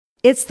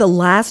It's the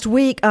last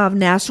week of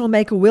National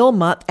Make-A-Will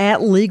Month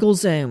at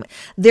LegalZoom.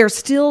 There's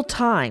still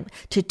time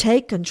to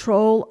take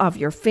control of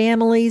your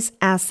family's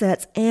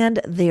assets and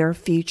their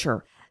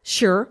future.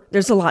 Sure,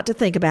 there's a lot to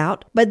think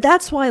about, but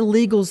that's why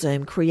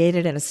LegalZoom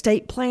created an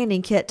estate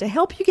planning kit to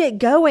help you get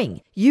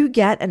going. You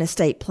get an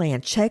estate plan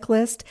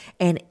checklist,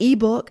 an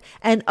ebook,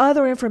 and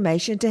other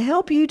information to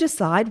help you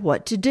decide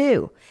what to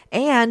do.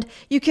 And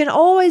you can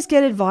always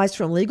get advice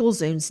from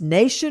LegalZoom's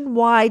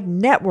nationwide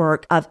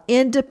network of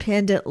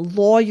independent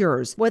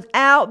lawyers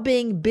without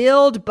being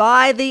billed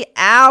by the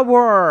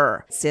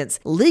hour. Since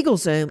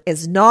LegalZoom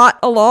is not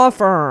a law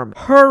firm,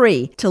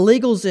 hurry to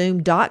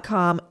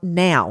LegalZoom.com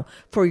now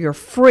for your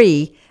free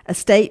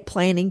estate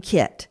planning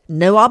kit.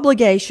 No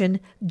obligation,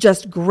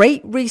 just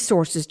great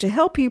resources to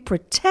help you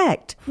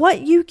protect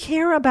what you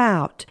care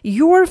about,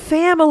 your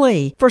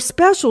family. For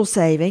special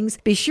savings,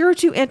 be sure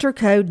to enter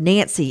code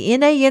Nancy,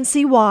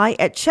 Nancy,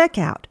 at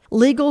checkout.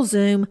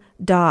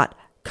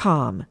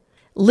 LegalZoom.com.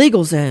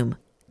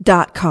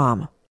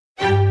 LegalZoom.com.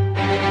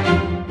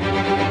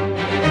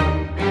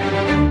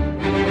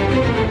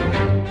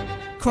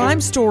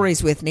 Crime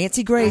Stories with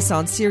Nancy Grace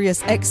on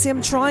Sirius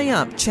XM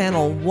Triumph,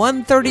 Channel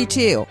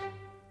 132.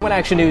 One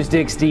Action News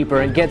digs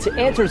deeper and gets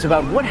answers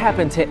about what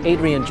happened to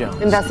Adrian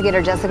Jones. Investigator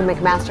Jessica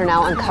McMaster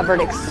now uncovered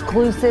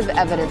exclusive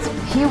evidence.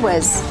 He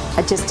was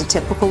just a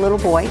typical little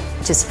boy,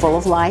 just full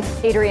of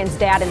life. Adrian's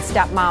dad and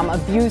stepmom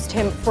abused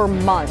him for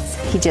months.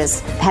 He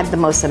just had the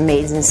most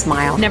amazing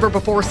smile. Never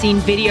before seen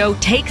video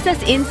takes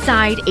us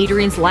inside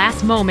Adrian's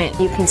last moment.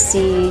 You can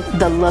see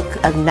the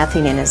look of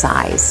nothing in his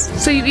eyes.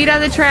 So you eat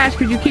out of the trash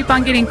because you keep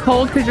on getting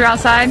cold because you're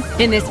outside?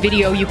 In this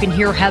video, you can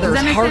hear Heather's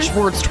harsh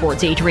words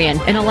towards Adrian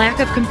and a lack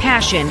of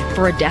compassion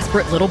for a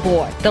desperate little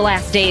boy. The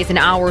last days and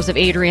hours of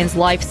Adrian's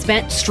life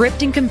spent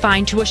stripped and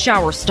confined to a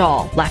shower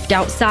stall, left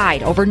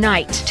outside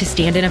overnight to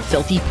stand in a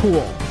filthy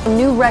pool.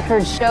 New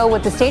records show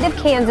what the state of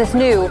Kansas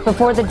knew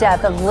before the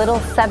death of little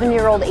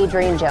 7-year-old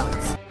Adrian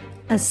Jones.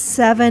 A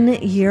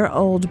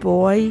 7-year-old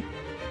boy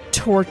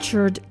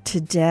tortured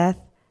to death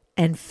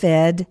and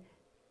fed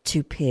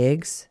to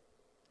pigs.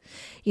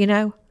 You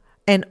know,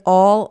 in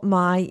all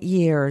my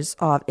years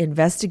of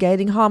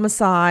investigating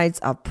homicides,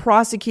 of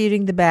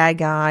prosecuting the bad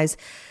guys,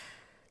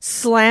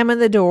 slamming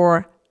the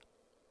door,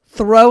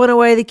 throwing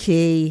away the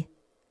key,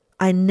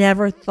 I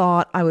never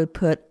thought I would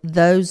put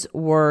those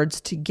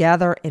words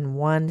together in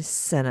one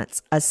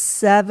sentence. A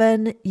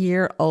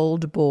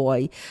 7-year-old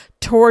boy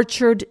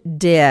tortured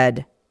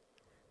dead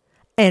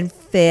and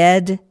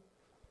fed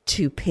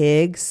to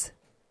pigs.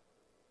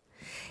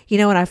 You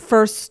know, when I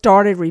first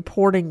started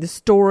reporting the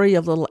story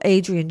of little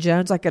Adrian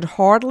Jones, I could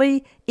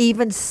hardly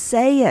even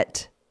say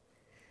it.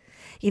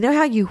 You know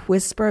how you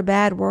whisper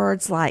bad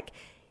words like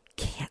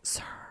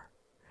cancer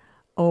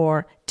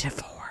or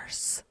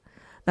divorce?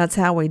 That's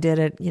how we did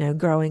it, you know,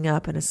 growing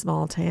up in a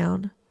small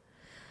town.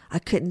 I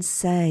couldn't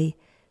say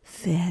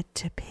fed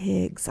to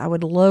pigs. I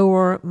would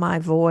lower my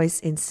voice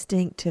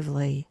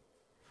instinctively.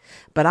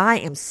 But I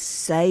am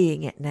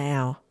saying it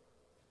now,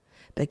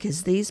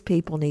 because these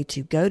people need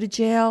to go to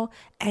jail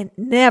and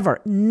never,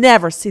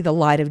 never see the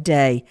light of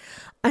day.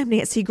 I'm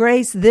Nancy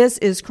Grace. This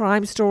is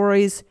Crime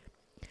Stories,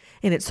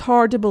 and it's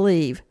hard to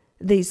believe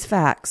these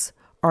facts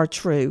are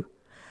true.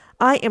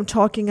 I am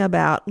talking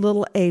about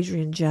little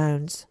Adrian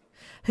Jones,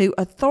 who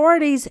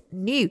authorities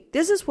knew.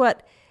 This is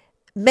what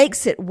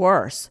makes it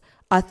worse.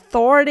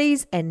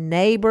 Authorities and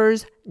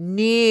neighbors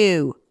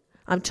knew.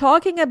 I'm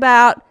talking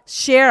about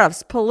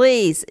sheriffs,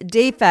 police,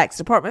 DFACS,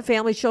 Department of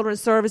Family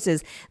Children's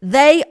Services.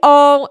 They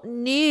all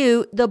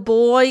knew the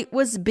boy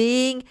was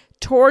being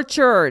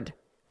tortured.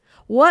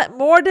 What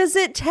more does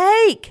it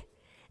take?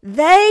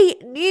 They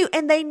knew,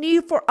 and they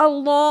knew for a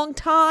long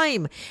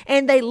time,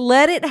 and they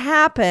let it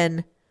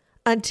happen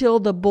until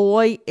the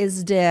boy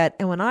is dead.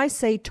 And when I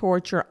say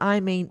torture,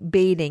 I mean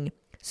beating,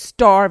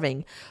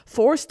 starving,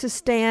 forced to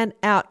stand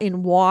out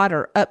in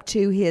water up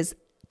to his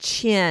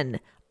chin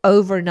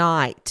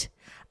overnight.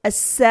 A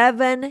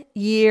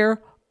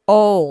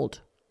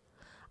 7-year-old.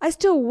 I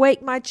still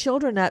wake my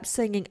children up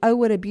singing, "Oh,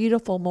 what a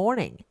beautiful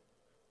morning."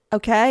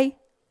 Okay?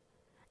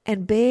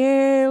 And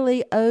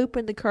barely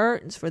open the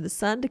curtains for the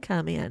sun to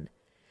come in.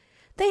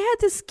 They had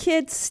this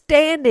kid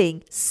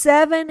standing,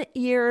 7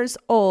 years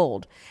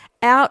old,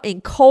 out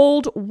in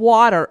cold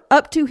water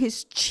up to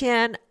his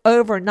chin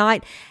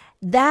overnight.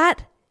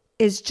 That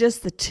is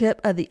just the tip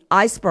of the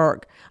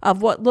iceberg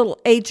of what little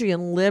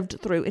Adrian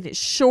lived through in his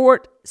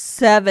short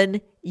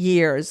 7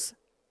 years.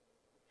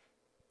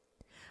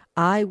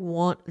 I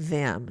want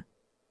them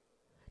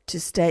to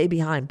stay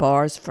behind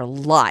bars for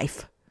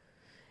life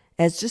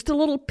as just a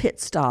little pit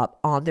stop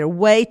on their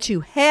way to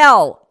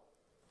hell.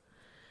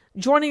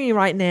 Joining me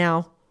right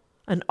now,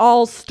 an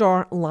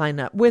all-star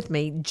lineup with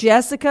me,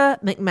 Jessica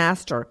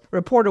McMaster,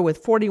 reporter with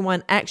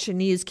 41 Action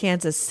News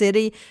Kansas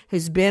City,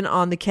 who's been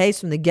on the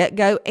case from the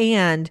get-go,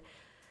 and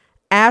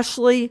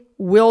Ashley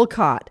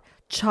Wilcott,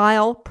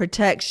 child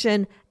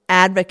protection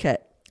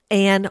advocate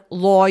and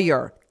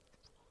lawyer.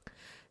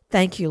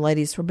 Thank you,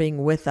 ladies, for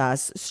being with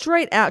us.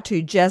 Straight out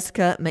to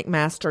Jessica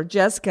McMaster.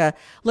 Jessica,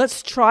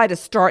 let's try to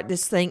start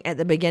this thing at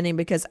the beginning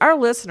because our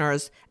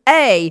listeners,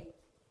 A,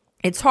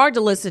 it's hard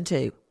to listen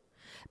to,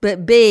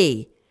 but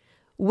B,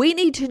 we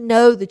need to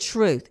know the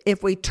truth.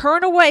 If we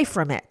turn away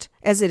from it,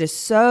 as it is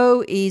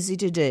so easy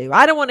to do,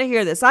 I don't want to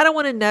hear this. I don't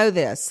want to know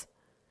this.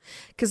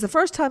 Because the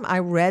first time I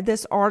read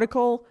this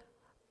article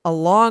a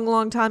long,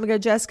 long time ago,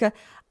 Jessica,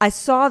 I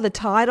saw the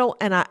title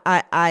and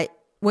I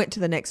went to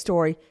the next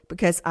story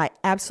because I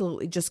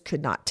absolutely just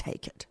could not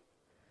take it.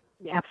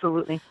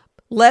 Absolutely.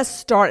 Let's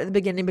start at the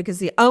beginning because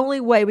the only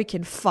way we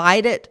can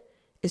fight it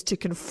is to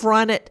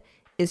confront it,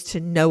 is to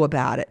know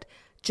about it.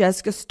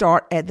 Jessica,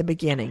 start at the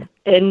beginning.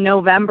 In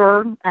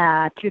November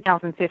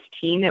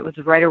 2015, it was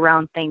right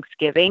around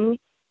Thanksgiving,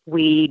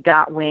 we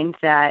got wind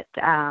that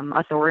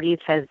authorities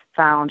had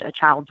found a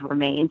child's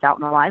remains out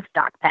in a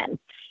livestock pen.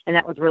 And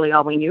that was really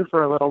all we knew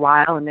for a little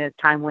while. And as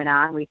time went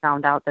on, we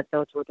found out that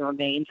those were the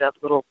remains of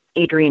little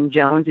Adrian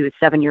Jones, who was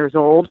 7 years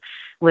old,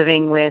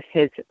 living with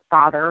his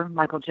father,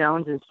 Michael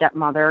Jones, and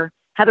stepmother,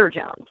 Heather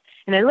Jones.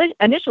 And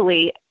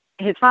initially,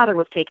 his father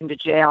was taken to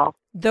jail.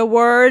 The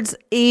words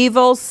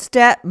evil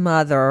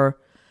stepmother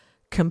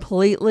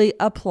completely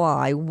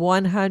apply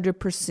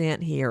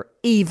 100% here.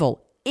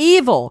 Evil.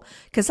 Evil.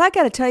 Because I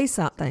got to tell you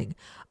something.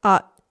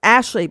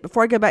 Ashley,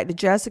 before I go back to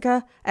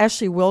Jessica,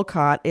 Ashley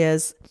Wilcott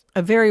is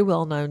a very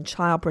well-known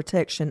child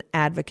protection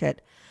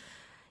advocate.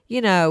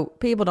 You know,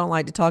 people don't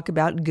like to talk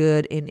about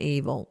good and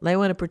evil. They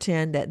want to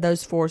pretend that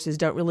those forces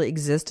don't really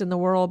exist in the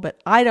world,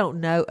 but I don't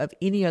know of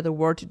any other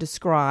word to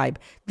describe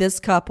this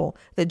couple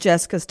that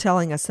Jessica's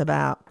telling us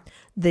about.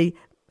 The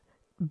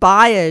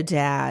bio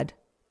dad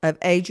of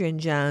Adrian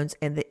Jones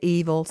and the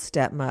evil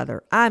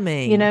stepmother. I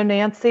mean, you know,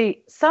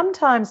 Nancy,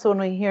 sometimes when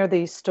we hear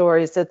these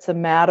stories, it's a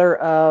matter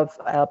of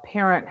a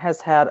parent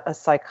has had a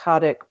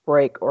psychotic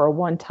break or a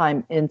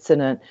one-time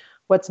incident.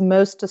 What's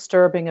most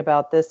disturbing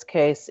about this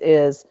case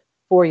is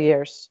 4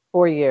 years,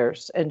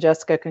 and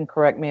Jessica can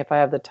correct me if I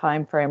have the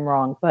time frame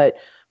wrong, but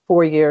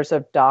 4 years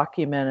of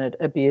documented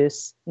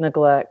abuse,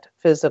 neglect,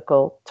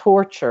 physical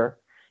torture,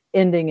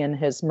 ending in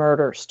his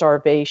murder,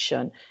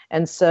 starvation.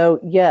 And so,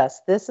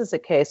 yes, this is a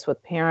case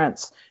with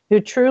parents who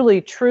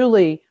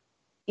truly,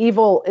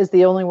 evil is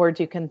the only word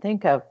you can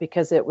think of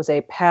because it was a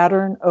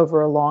pattern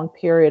over a long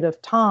period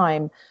of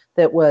time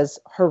that was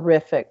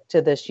horrific to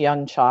this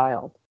young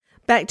child.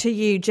 Back to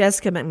you,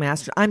 Jessica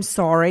McMaster. I'm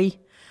sorry.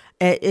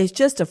 It's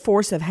just a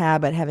force of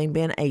habit, having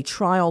been a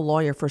trial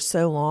lawyer for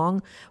so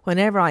long.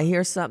 Whenever I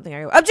hear something,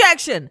 I go,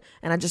 objection!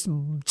 And I just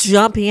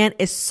jump in.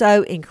 It's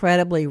so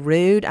incredibly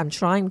rude. I'm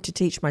trying to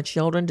teach my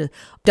children to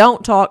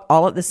don't talk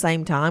all at the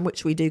same time,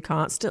 which we do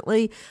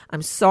constantly.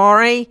 I'm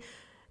sorry.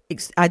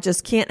 I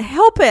just can't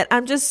help it.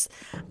 I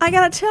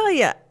got to tell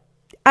you,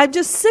 I'm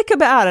just sick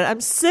about it.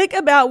 I'm sick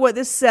about what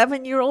this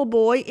 7-year-old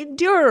boy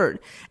endured.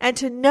 And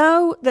to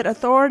know that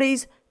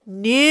authorities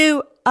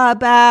knew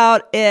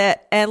about it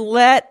and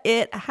let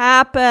it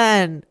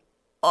happen.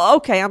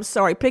 Okay, I'm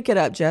sorry. Pick it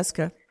up,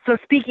 Jessica. So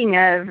speaking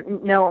of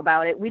know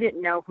about it, we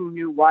didn't know who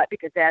knew what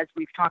because as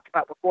we've talked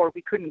about before,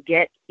 we couldn't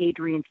get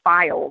Adrian's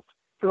files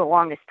for the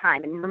longest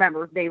time. And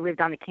remember, they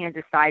lived on the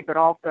Kansas side, but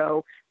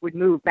also would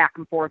move back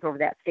and forth over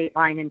that state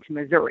line into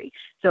Missouri.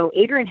 So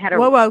Adrian had a...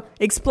 Whoa.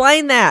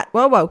 Explain that.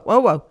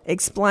 Whoa.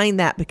 Explain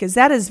that because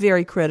that is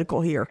very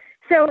critical here.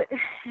 So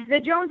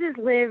the Joneses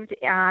lived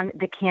on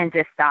the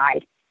Kansas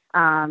side.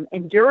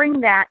 And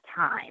during that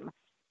time,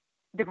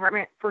 the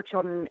Department for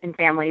Children and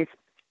Families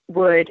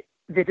would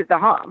visit the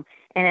home.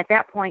 And at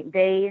that point,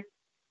 they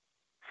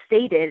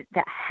stated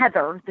that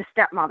Heather, the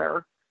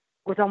stepmother,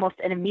 was almost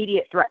an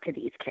immediate threat to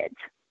these kids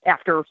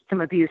after some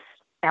abuse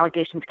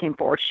allegations came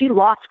forward. She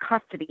lost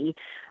custody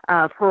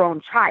of her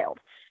own child.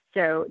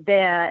 So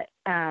the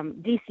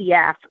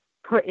DCF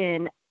put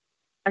in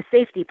a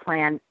safety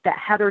plan that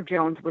Heather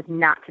Jones was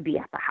not to be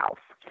at the house.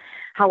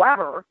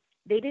 However,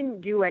 they didn't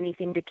do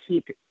anything to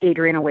keep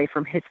Adrian away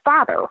from his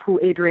father,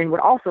 who Adrian would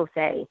also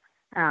say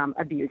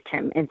abused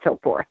him and so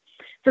forth.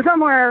 So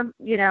somewhere,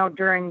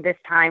 during this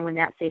time when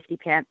that safety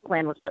plan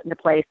was put into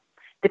place,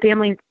 the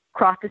family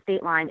crossed the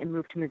state line and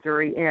moved to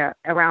Missouri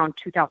around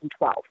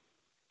 2012.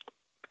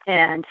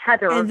 And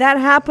Heather... And that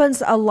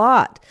happens a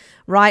lot,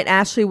 right,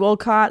 Ashley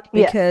Wilcott?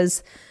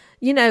 Because... Yeah.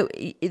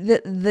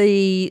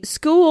 The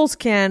schools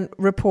can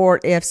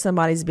report if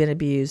somebody's been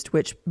abused,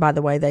 which, by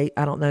the way,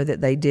 I don't know that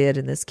they did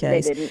in this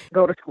case. They didn't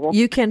go to school.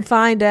 You can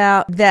find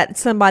out that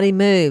somebody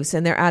moves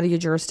and they're out of your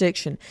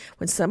jurisdiction.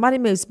 When somebody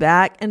moves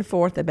back and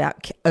forth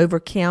over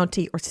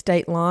county or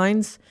state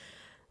lines,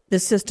 the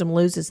system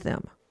loses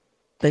them.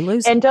 They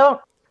lose them.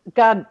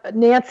 And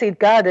Nancy,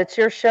 it's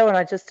your show and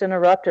I just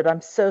interrupted.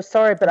 I'm so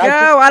sorry, but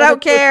I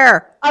don't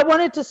care. I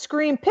wanted to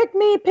scream, pick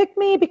me,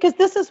 because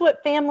this is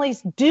what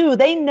families do.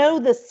 They know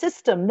the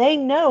system. They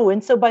know.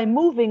 And so by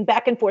moving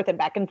back and forth and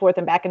back and forth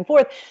and back and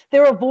forth,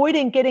 they're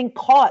avoiding getting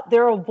caught.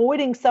 They're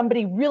avoiding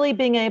somebody really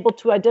being able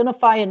to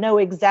identify and know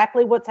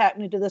exactly what's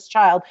happening to this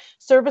child.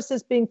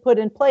 Services being put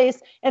in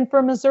place. And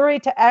for Missouri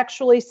to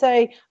actually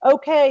say,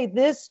 okay,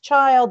 this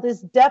child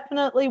is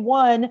definitely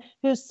one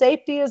whose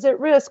safety is at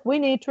risk. We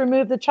need to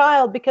remove the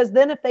child, because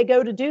then if they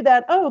go to do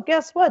that, oh,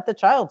 guess what? The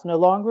child's no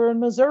longer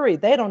in Missouri.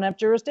 They don't have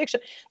jurisdiction.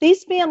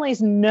 These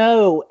families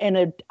know,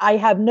 and I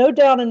have no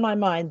doubt in my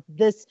mind,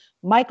 this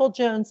Michael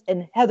Jones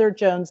and Heather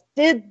Jones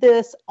did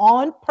this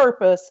on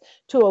purpose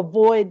to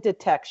avoid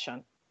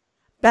detection.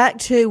 Back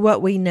to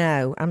what we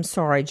know. I'm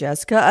sorry,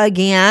 Jessica.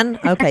 Again.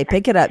 Okay,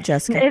 pick it up,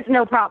 Jessica. It's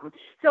no problem.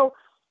 So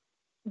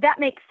that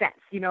makes sense.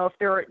 If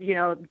they're,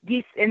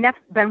 and that's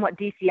been what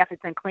DCF has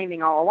been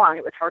claiming all along.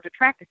 It was hard to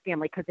track this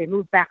family because they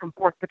moved back and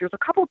forth. But there's a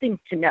couple things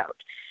to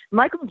note.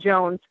 Michael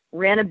Jones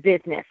ran a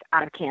business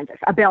out of Kansas,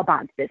 a bail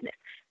bonds business.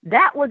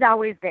 That was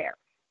always there.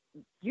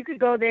 You could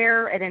go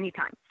there at any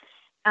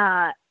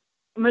time.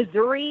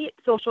 Missouri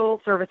Social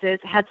Services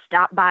had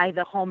stopped by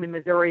the home in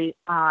Missouri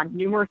on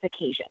numerous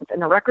occasions, and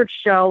the records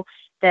show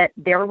that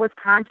there was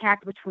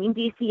contact between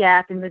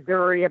DCF and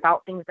Missouri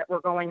about things that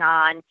were going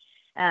on.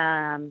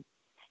 And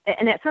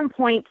at some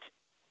point,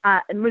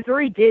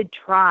 Missouri did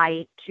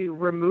try to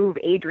remove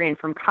Adrian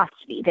from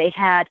custody. They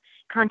had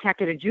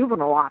contacted a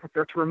juvenile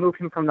officer to remove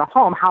him from the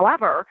home.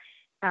 However,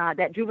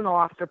 that juvenile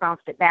officer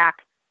bounced it back.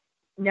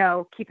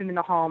 No, keep him in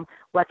the home.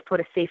 Let's put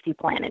a safety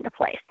plan into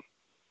place.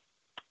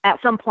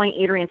 At some point,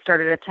 Adrian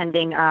started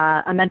attending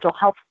a mental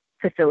health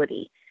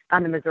facility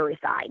on the Missouri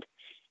side.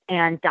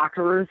 And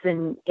doctors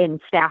and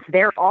staff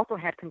there also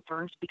had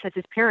concerns because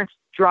his parents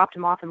dropped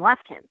him off and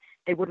left him.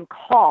 They wouldn't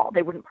call.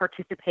 They wouldn't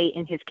participate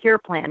in his care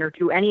plan or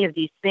do any of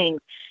these things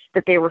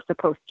that they were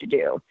supposed to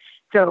do.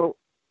 So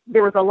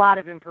there was a lot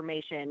of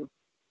information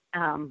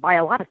by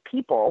a lot of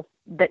people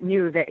that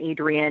knew that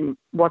Adrian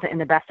wasn't in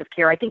the best of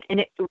care. I think,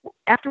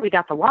 after we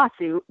got the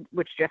lawsuit,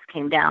 which just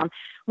came down,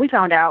 we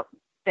found out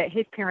that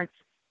his parents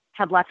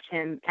had left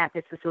him at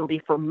this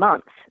facility for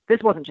months. This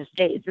wasn't just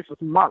days. This was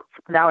months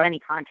without any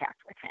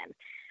contact with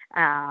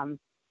him.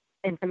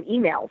 And some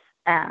emails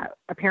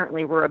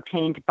apparently were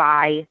obtained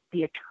by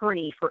the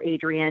attorney for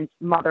Adrian's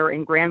mother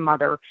and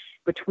grandmother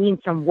between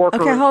some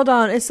workers. Okay, hold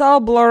on. It's all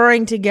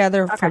blurring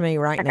together for me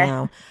right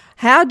now.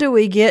 How do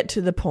we get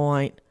to the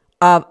point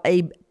of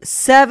a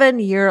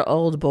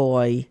 7-year-old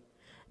boy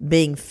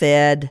being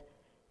fed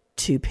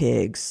to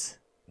pigs?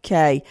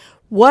 Okay.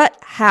 What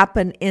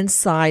happened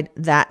inside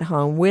that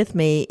home? With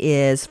me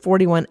is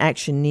 41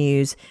 Action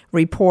News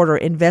reporter,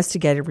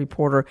 investigative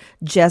reporter,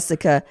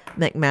 Jessica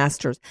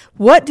McMasters.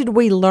 What did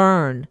we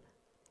learn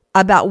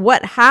about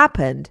what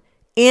happened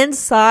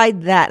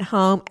inside that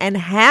home, and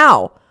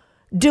how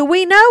do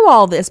we know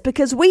all this?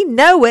 Because we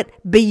know it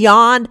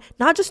beyond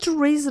not just a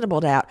reasonable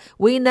doubt.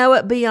 We know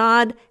it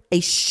beyond a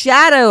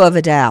shadow of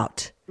a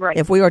doubt. Right.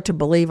 If we are to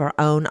believe our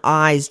own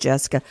eyes,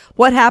 Jessica.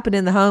 What happened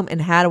in the home,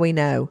 and how do we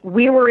know?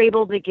 We were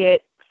able to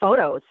get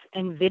photos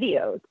and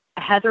videos.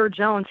 Heather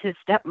Jones, his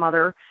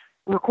stepmother,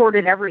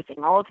 recorded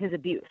everything, all of his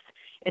abuse.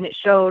 And it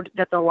showed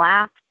that the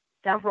last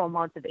several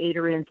months of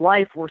Adrian's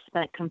life were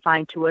spent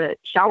confined to a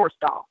shower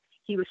stall.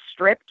 He was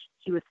stripped.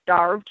 He was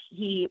starved.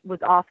 He was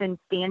often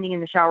standing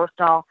in the shower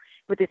stall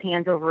with his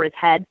hands over his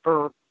head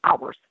for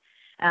hours.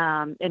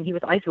 And he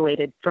was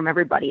isolated from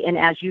everybody. And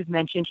as you've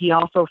mentioned, he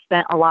also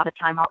spent a lot of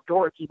time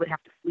outdoors. He would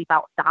have to sleep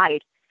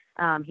outside.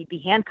 He'd be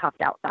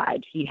handcuffed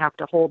outside. He'd have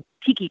to hold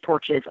tiki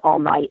torches all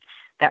night.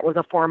 That was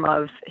a form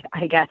of,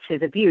 I guess,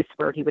 his abuse,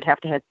 where he would have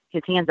to have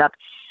his hands up.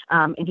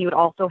 And he would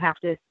also have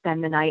to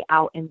spend the night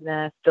out in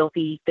the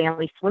filthy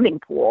family swimming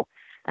pool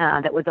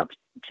that was up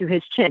to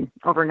his chin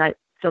overnight.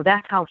 So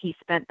that's how he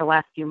spent the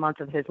last few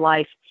months of his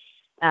life.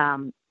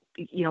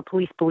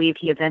 Police believe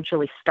he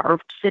eventually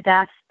starved to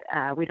death.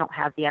 We don't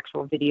have the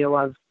actual video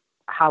of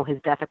how his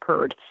death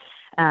occurred.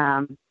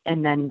 And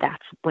then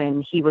that's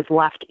when he was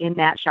left in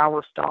that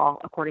shower stall,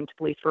 according to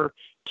police, for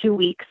 2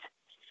 weeks.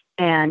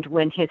 And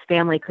when his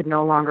family could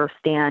no longer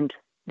stand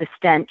the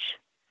stench,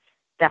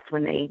 that's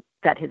when they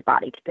fed his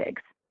body to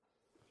pigs.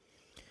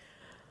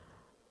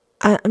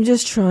 I'm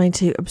just trying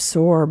to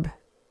absorb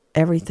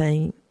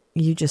everything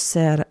you just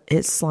said.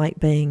 It's like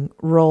being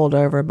rolled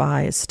over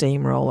by a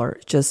steamroller.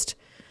 Just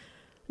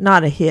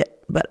not a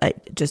hit,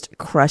 but just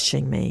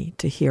crushing me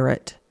to hear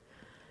it.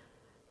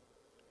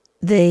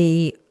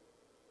 The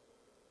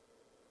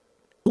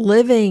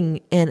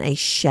living in a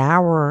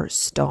shower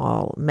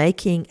stall,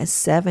 making a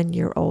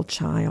 7-year-old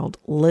child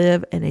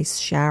live in a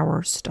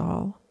shower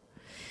stall,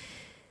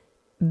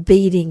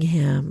 beating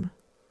him,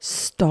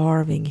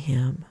 starving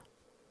him,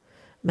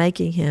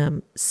 making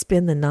him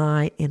spend the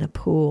night in a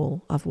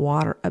pool of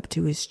water up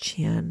to his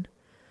chin,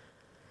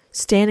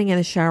 standing in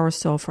a shower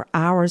stall for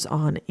hours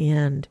on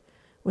end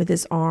with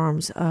his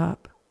arms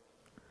up.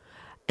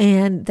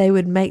 And they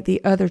would make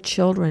the other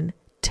children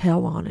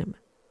tell on him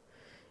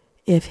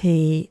if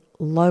he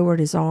lowered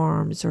his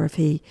arms or if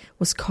he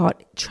was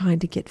caught trying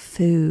to get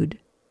food.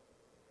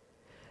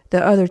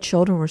 The other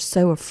children were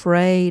so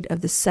afraid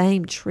of the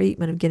same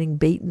treatment of getting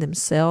beaten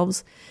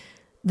themselves,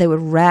 they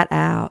would rat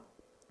out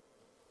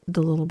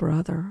the little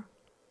brother.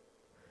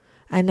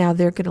 And now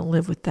they're going to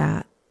live with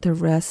that the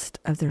rest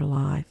of their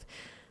life.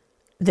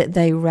 That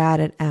they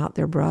ratted out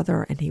their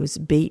brother and he was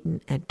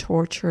beaten and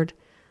tortured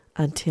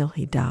until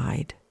he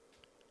died.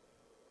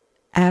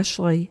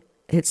 Ashley,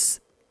 it's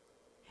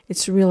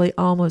really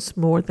almost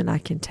more than I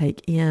can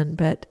take in,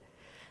 but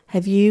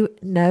have you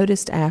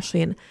noticed,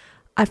 Ashley, and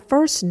I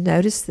first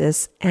noticed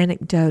this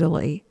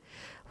anecdotally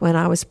when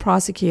I was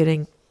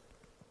prosecuting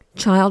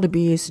child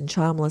abuse and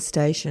child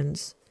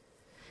molestations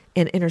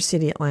in inner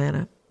city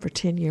Atlanta for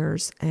 10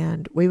 years,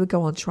 and we would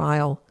go on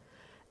trial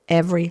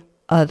every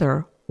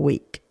other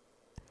week.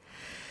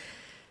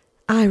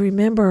 I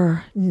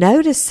remember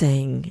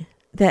noticing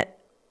that,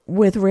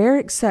 with rare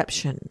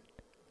exception,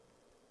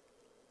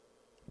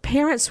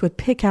 parents would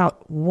pick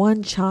out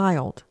one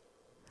child,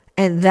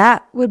 and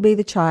that would be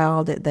the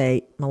child that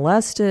they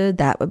molested,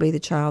 that would be the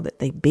child that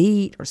they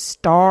beat or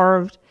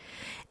starved,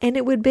 and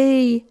it would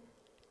be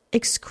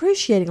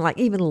excruciating, like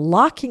even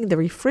locking the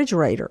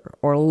refrigerator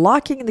or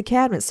locking the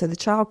cabinet so the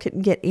child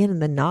couldn't get in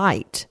the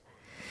night.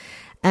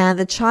 And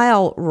the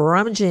child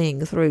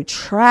rummaging through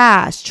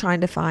trash, trying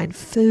to find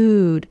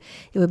food.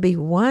 It would be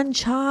one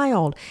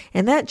child,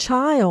 and that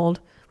child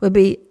would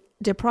be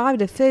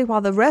deprived of food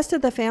while the rest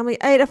of the family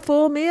ate a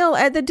full meal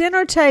at the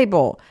dinner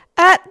table,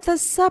 at the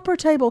supper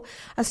table.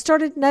 I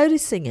started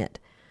noticing it.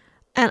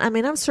 And I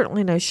mean, I'm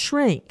certainly no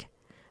shrink,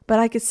 but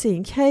I could see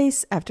in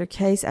case after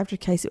case after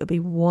case, it would be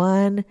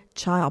one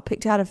child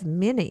picked out of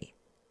many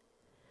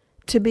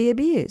to be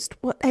abused.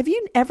 Well, have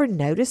you ever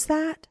noticed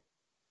that?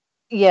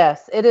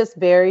 Yes, it is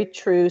very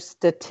true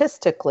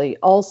statistically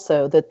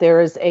also that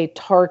there is a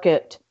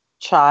target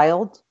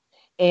child,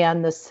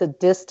 and the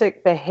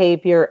sadistic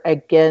behavior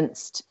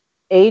against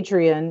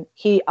Adrian,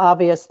 he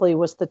obviously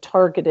was the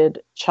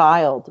targeted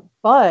child.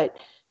 But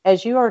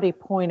as you already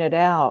pointed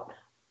out,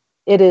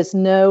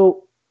 the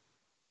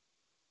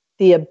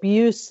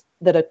abuse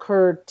that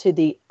occurred to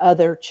the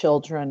other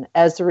children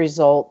as a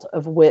result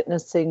of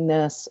witnessing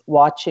this,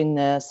 watching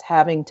this,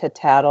 having to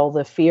tattle,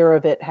 the fear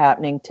of it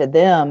happening to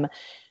them,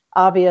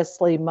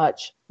 obviously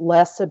much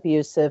less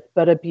abusive,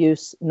 but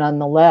abuse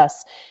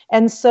nonetheless.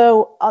 And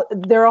so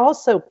there are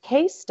also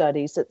case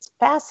studies, it's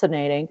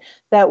fascinating,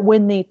 that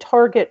when the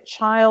target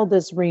child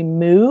is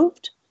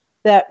removed,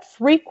 that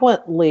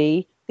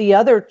frequently the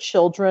other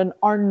children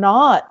are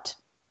not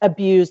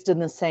abused in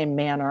the same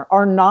manner,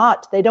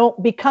 they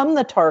don't become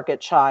the target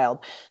child.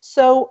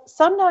 So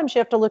sometimes you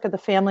have to look at the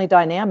family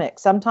dynamic.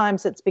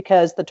 Sometimes it's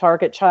because the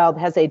target child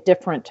has a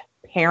different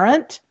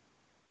parent,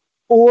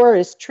 or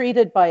is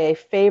treated by a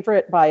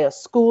favorite, by a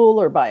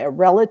school, or by a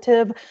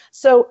relative.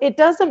 So it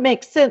doesn't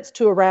make sense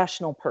to a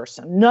rational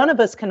person. None of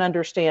us can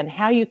understand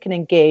how you can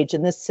engage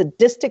in this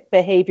sadistic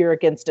behavior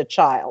against a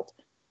child.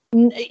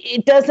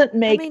 It doesn't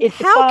make it.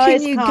 How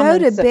can you go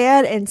to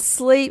bed and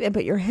sleep and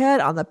put your head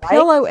on the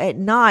pillow at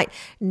night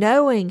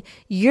knowing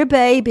your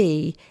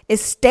baby is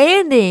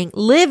standing,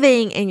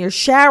 living in your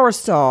shower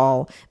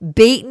stall,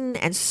 beaten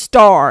and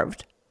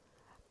starved?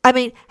 I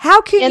mean,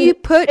 how can you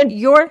put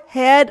your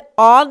head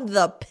on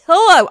the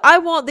pillow? I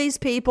want these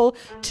people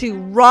to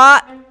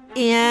rot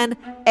in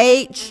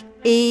HELL.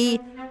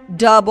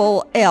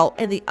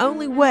 And the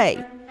only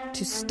way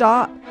to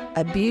stop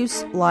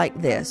abuse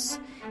like this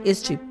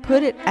is to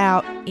put it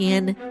out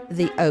in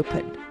the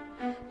open,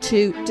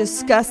 to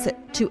discuss it,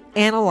 to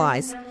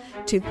analyze,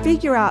 to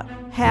figure out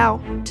how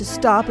to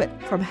stop it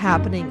from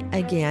happening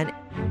again.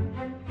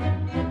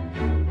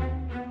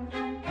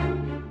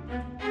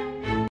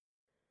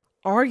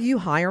 Are you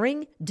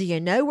hiring? Do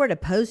you know where to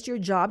post your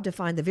job to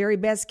find the very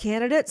best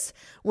candidates?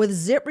 With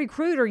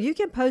ZipRecruiter, you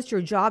can post your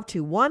job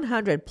to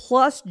 100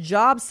 plus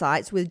job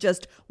sites with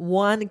just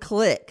one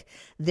click.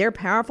 Their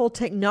powerful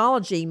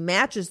technology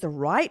matches the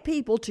right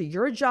people to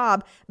your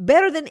job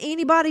better than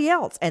anybody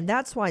else, and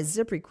that's why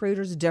ZipRecruiter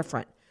is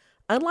different.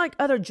 Unlike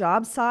other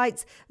job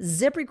sites,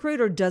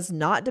 ZipRecruiter does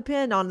not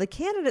depend on the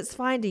candidates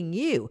finding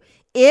you.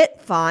 It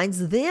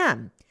finds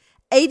them.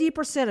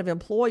 80% of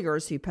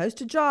employers who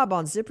post a job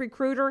on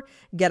ZipRecruiter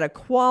get a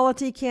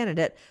quality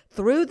candidate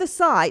through the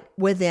site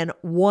within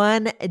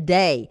 1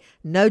 day.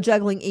 No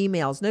juggling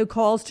emails, no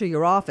calls to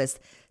your office.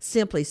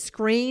 Simply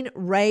screen,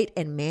 rate,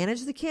 and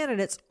manage the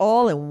candidates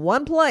all in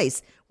one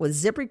place with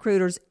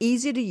ZipRecruiter's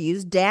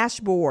easy-to-use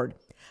dashboard.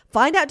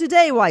 Find out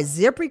today why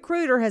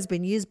ZipRecruiter has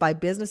been used by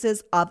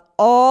businesses of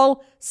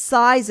all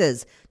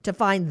sizes to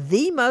find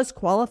the most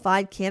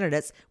qualified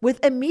candidates with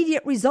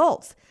immediate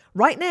results.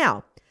 Right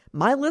now,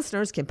 my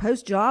listeners can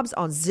post jobs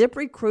on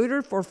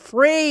ZipRecruiter for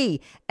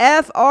free.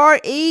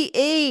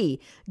 Free.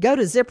 Go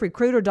to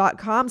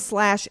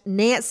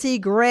ZipRecruiter.com/Nancy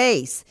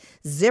Grace.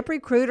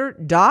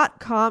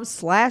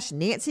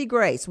 ZipRecruiter.com/Nancy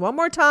Grace. One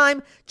more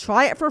time,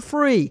 try it for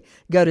free.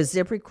 Go to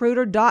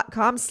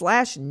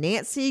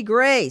ZipRecruiter.com/Nancy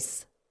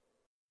Grace.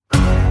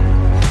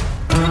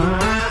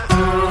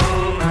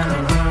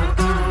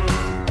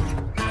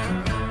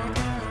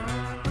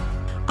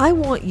 I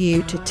want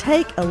you to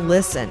take a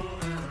listen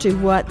to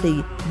what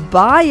the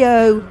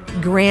bio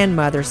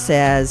grandmother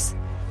says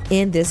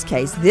in this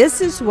case.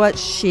 This is what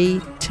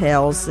she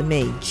tells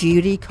me.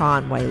 Judy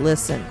Conway,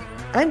 listen.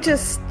 I'm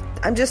just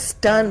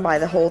stunned by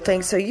the whole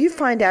thing. So you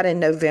find out in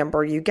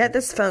November, you get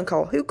this phone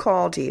call. Who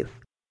called you?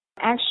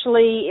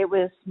 Actually, it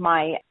was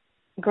my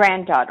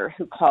granddaughter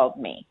who called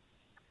me.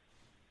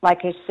 Like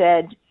I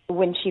said,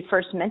 when she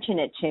first mentioned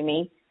it to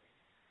me,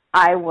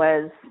 I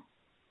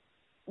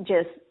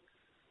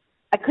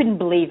couldn't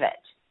believe it.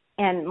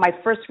 And my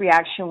first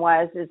reaction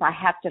was, I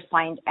have to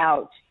find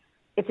out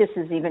if this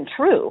is even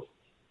true,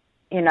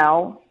 you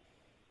know?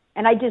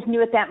 And I just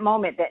knew at that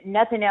moment that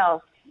nothing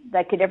else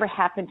that could ever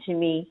happen to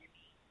me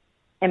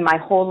in my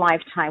whole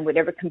lifetime would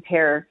ever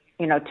compare,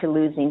 you know, to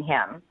losing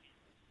him.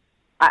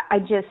 I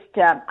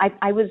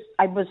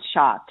was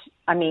shocked.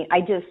 I mean,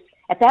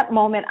 at that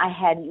moment, I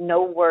had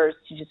no words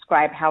to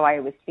describe how I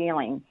was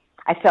feeling.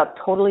 I felt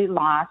totally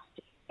lost,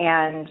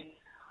 and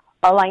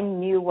all I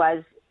knew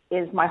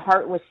is my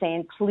heart was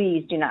saying,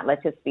 please do not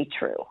let this be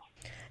true.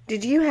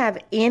 Did you have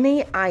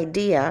any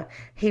idea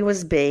he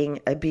was being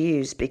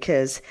abused?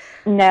 Because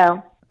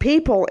no.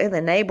 People in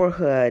the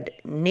neighborhood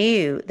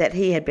knew that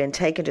he had been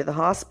taken to the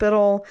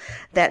hospital,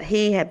 that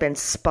he had been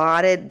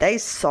spotted. They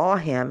saw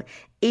him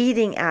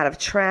eating out of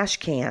trash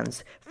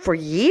cans for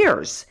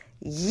years.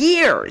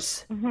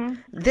 Mm-hmm.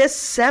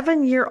 This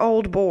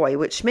 7-year-old boy,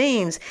 which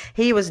means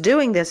he was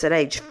doing this at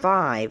age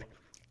 5,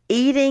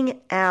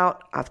 eating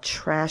out of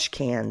trash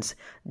cans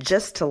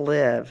just to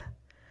live,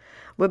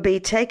 would be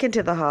taken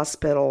to the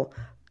hospital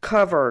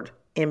covered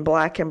in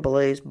black and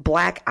blues,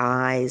 black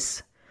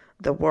eyes,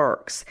 the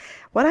works.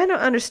 What I don't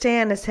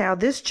understand is how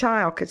this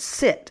child could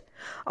sit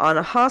on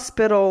a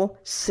hospital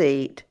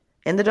seat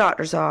in the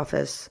doctor's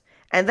office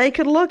and they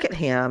could look at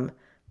him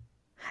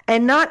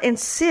and not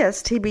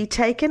insist he be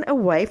taken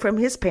away from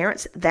his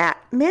parents that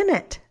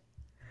minute.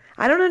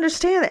 I don't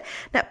understand it.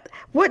 Now,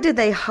 what did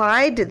they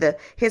hide? Did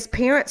his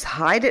parents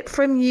hide it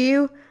from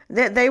you,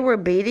 that they were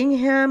beating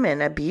him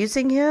and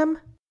abusing him?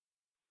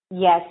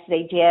 Yes,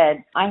 they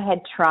did. I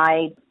had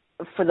tried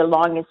for the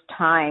longest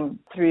time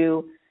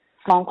through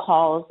phone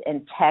calls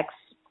and texts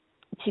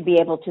to be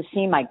able to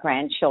see my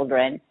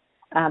grandchildren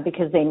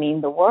because they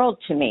mean the world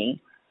to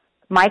me.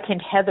 Mike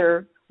and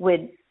Heather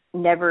would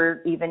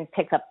never even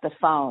pick up the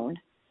phone.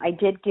 I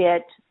did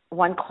get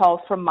one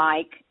call from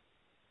Mike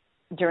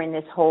during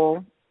this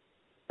whole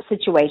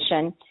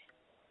situation.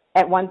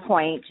 At one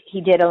point,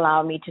 he did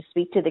allow me to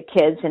speak to the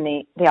kids,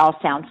 and they all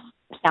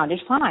sounded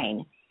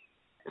fine.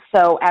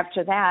 So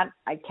after that,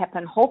 I kept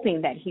on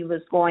hoping that he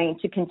was going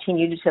to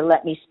continue to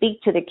let me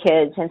speak to the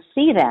kids and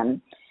see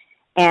them.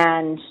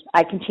 And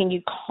I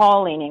continued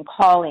calling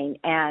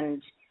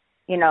and,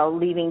 you know,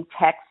 leaving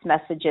text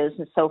messages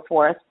and so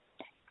forth.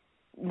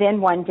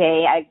 Then one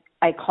day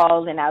I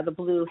called, and out of the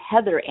blue,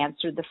 Heather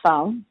answered the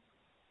phone.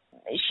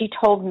 She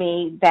told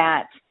me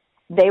that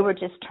they were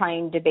just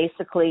trying to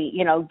basically,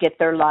 you know, get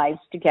their lives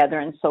together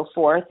and so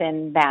forth,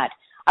 and that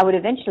I would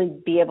eventually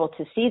be able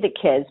to see the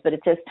kids, but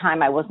at this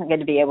time I wasn't going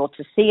to be able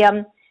to see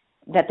them,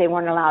 that they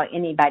weren't allowing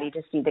anybody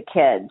to see the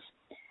kids.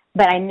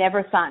 But I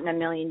never thought in a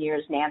million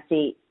years,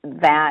 Nancy,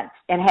 that,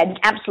 and had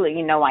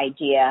absolutely no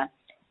idea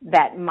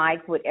that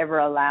Mike would ever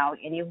allow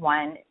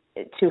anyone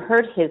to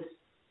hurt his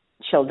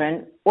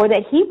children or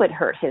that he would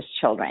hurt his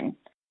children.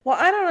 Well,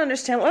 I don't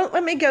understand.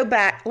 Let me go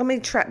back. Let me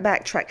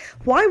backtrack.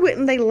 Why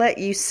wouldn't they let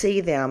you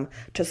see them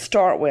to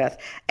start with?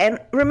 And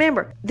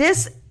remember,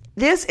 this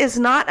is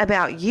not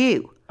about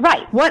you.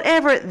 Right.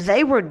 Whatever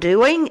they were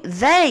doing,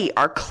 they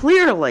are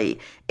clearly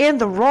in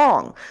the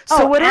wrong.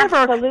 So whatever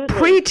absolutely.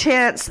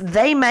 Pretense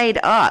they made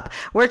up,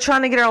 we're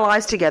trying to get our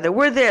lives together,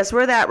 we're this,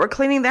 we're that, we're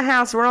cleaning the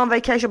house, we're on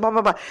vacation, blah,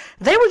 blah, blah.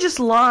 They were just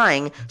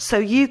lying so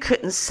you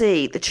couldn't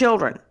see the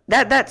children.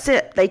 That's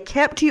it. They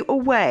kept you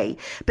away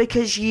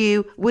because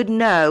you would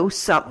know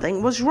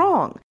something was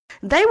wrong.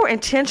 They were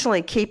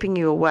intentionally keeping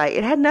you away.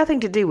 It had nothing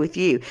to do with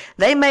you.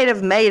 They may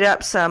have made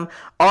up some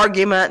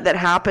argument that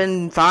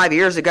happened 5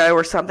 years ago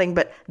or something,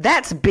 but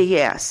that's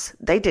BS.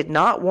 They did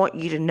not want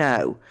you to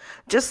know,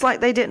 just like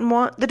they didn't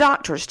want the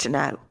doctors to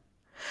know.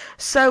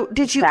 So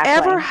did you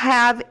ever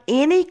have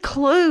any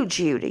clue,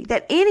 Judy,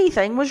 that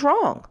anything was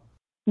wrong?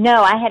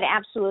 No, I had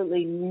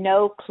absolutely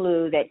no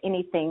clue that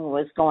anything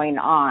was going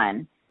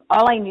on.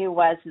 All I knew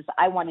was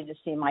I wanted to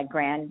see my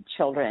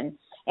grandchildren.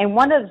 And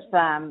one of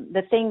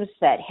the things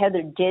that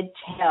Heather did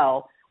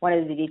tell one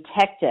of the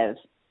detectives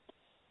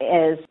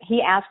is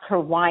he asked her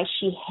why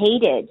she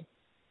hated,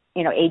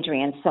 you know,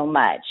 Adrian so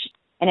much.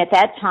 And at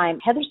that time,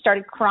 Heather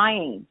started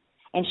crying,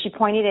 and she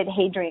pointed at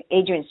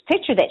Adrian's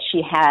picture that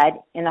she had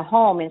in the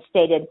home and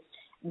stated,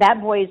 "That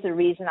boy is the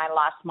reason I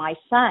lost my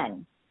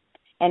son."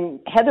 And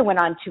Heather went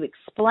on to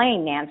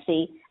explain,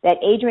 Nancy,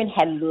 that Adrian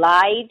had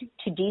lied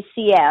to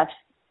DCF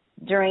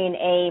during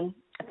I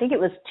think it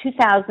was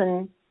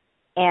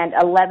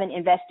 2011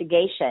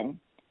 investigation,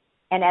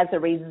 and as a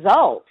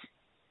result,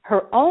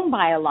 her own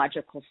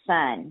biological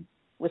son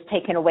was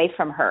taken away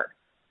from her,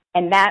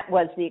 and that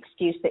was the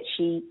excuse that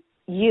she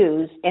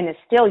used and is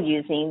still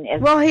using.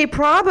 Well,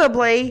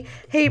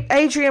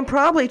 Adrian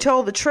probably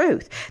told the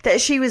truth,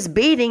 that she was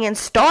beating and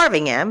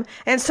starving him,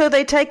 and so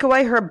they take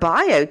away her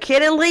bio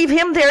kid and leave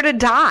him there to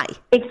die.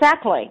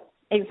 Exactly.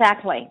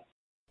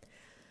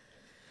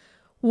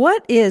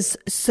 What is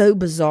so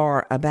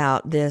bizarre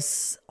about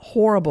this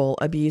horrible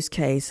abuse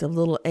case of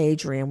little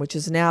Adrian, which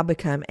has now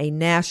become a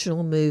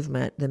national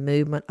movement, the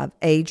movement of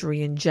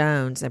Adrian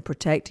Jones and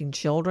protecting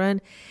children,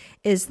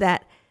 is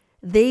that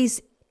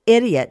these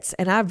idiots,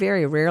 and I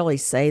very rarely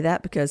say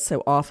that because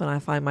so often I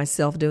find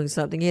myself doing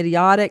something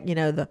idiotic,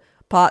 the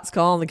pot's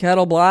calling the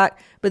kettle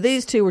black, but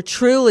these two were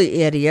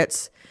truly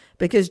idiots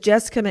because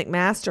Jessica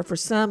McMaster, for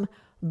some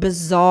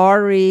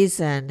bizarre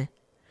reason,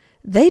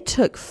 they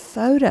took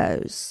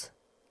photos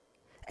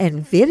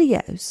and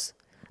videos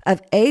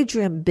of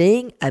Adrian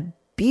being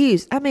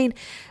abused. I mean,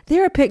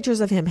 there are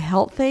pictures of him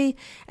healthy,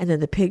 and then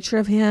the picture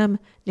of him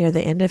near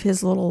the end of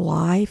his little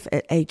life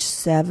at age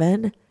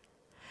 7.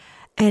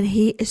 And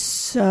he is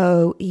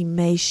so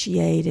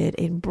emaciated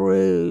and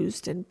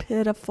bruised and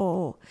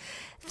pitiful.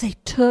 They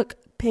took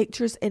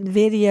pictures and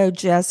video,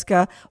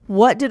 Jessica.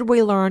 What did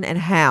we learn and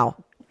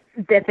how?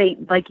 That they,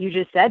 like you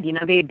just said,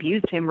 they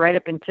abused him right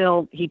up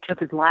until he took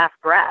his last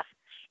breath.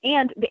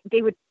 And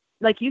they would,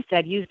 like you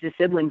said, use the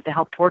siblings to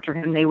help torture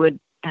him. They would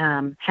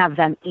have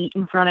them eat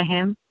in front of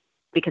him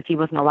because he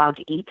wasn't allowed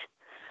to eat.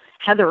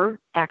 Heather,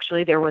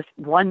 actually, there was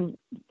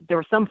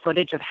some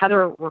footage of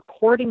Heather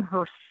recording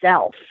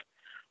herself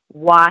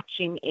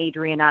watching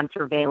Adrian on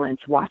surveillance,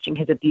 watching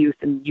his abuse,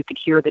 and you could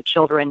hear the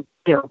children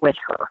there with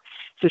her.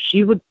 So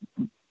she would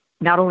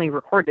not only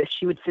record this,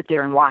 she would sit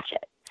there and watch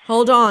it.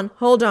 Hold on.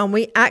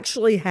 We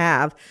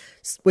have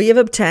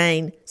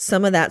obtained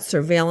some of that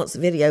surveillance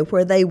video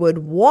where they would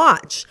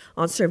watch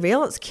on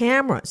surveillance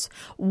cameras,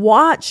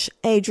 watch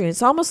Adrian.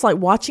 It's almost like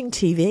watching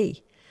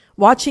TV,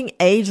 watching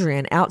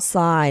Adrian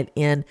outside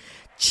in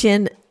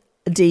chin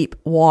deep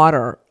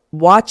water,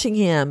 watching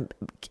him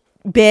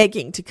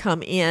begging to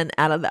come in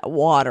out of that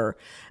water,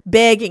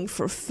 begging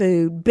for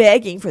food,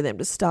 begging for them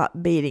to stop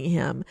beating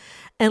him.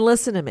 And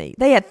listen to me,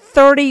 they had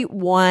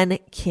 31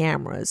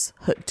 cameras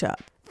hooked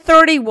up.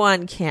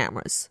 31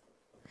 cameras.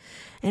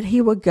 And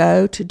he would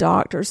go to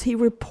doctors. He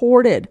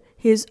reported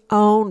his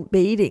own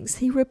beatings.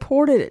 He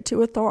reported it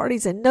to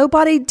authorities, and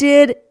nobody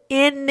did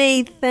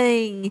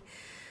anything.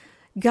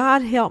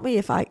 God help me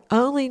if I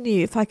only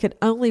knew, if I could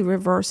only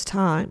reverse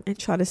time and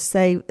try to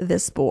save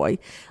this boy.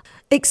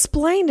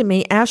 Explain to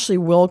me, Ashley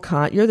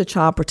Wilcott, you're the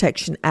child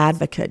protection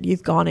advocate.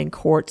 You've gone in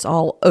courts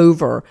all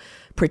over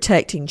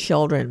protecting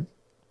children.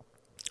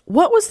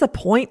 What was the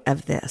point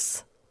of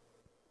this?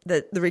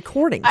 The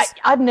recordings.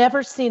 I've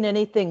never seen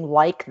anything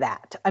like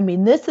that. I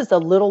mean, this is a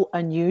little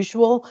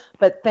unusual,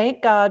 but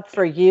thank God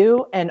for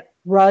you and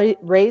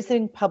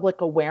raising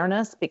public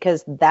awareness,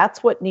 because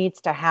that's what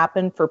needs to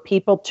happen for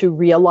people to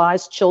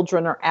realize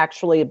children are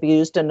actually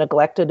abused and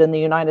neglected in the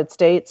United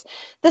States.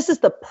 This is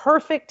the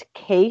perfect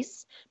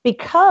case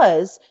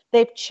because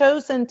they've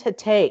chosen to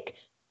take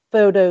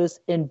photos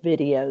and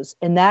videos,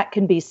 and that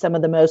can be some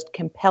of the most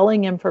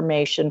compelling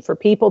information for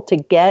people to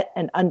get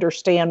and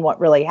understand what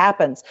really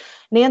happens.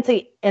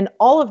 Nancy, in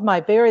all of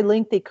my very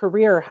lengthy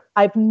career,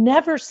 I've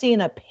never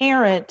seen a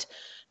parent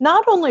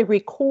not only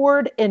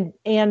record and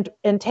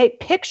take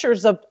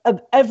pictures of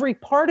every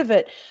part of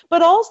it,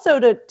 but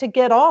also to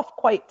get off,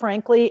 quite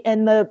frankly,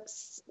 and the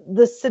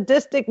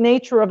sadistic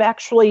nature of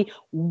actually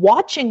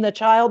watching the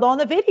child on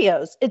the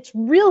videos. It's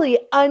really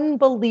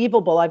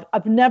unbelievable.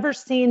 I've never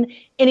seen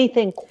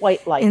anything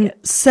quite like it.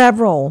 On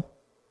several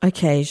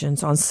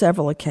occasions,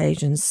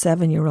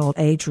 7-year-old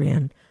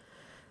Adrian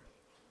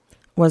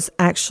was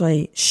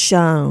actually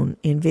shown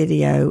in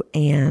video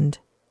and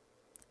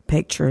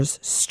pictures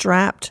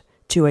strapped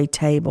to a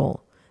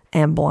table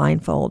and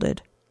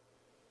blindfolded.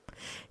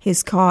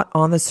 He's caught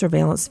on the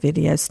surveillance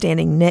video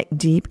standing neck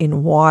deep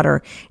in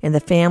water in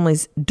the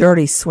family's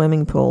dirty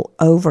swimming pool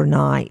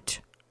overnight.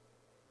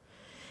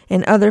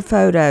 In other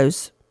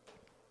photos,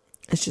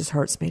 it just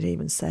hurts me to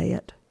even say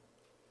it.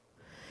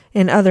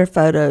 In other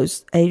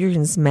photos,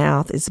 Adrian's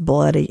mouth is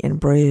bloody and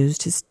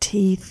bruised. His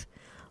teeth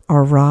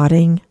are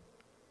rotting.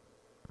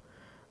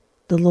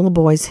 The little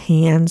boy's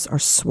hands are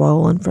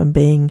swollen from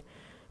being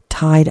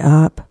tied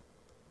up.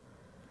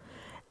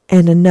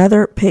 And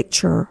another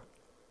picture,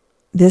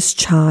 this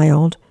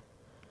child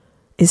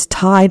is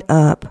tied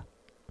up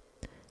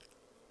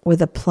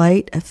with a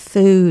plate of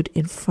food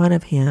in front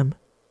of him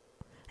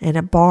and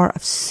a bar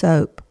of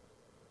soap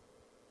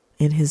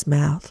in his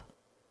mouth.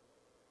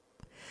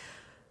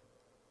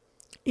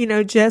 You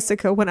know,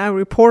 Jessica, when I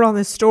report on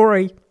this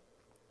story,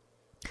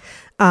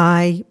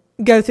 I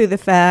go through the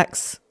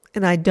facts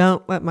and I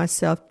don't let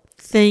myself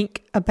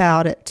think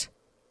about it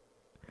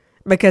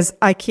because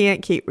I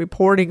can't keep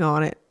reporting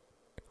on it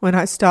when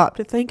I stop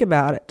to think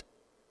about it.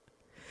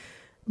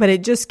 But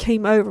it just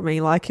came over me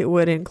like it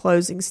would in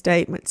closing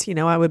statements. You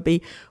know, I would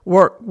be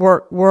work,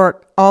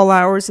 all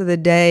hours of the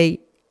day,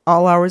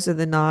 all hours of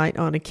the night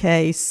on a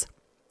case,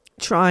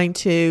 trying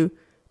to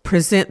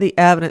present the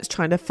evidence,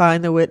 trying to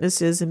find the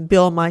witnesses and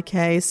build my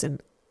case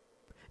and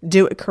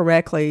do it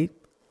correctly.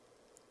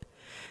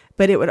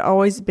 But it would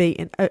always be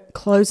in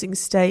closing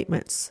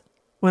statements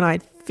when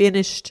I'd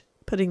finished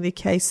putting the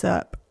case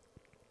up.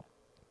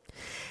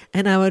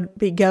 And I would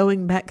be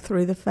going back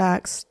through the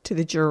facts to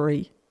the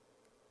jury.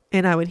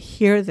 And I would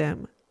hear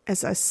them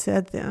as I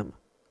said them.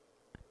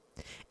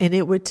 And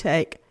it would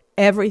take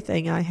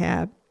everything I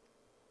had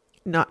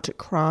not to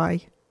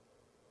cry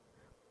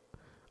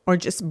or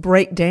just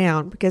break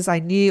down, because I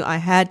knew I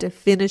had to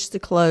finish the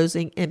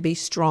closing and be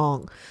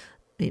strong.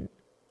 I mean,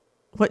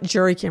 what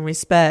jury can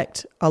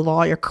respect a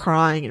lawyer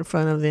crying in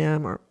front of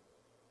them or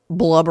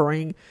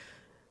blubbering?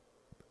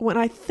 When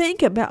I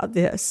think about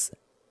this,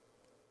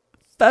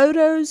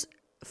 photos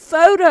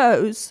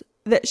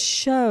that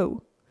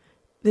show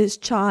this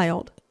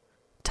child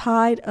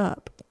tied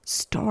up,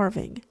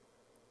 starving,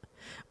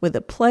 with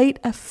a plate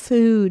of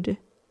food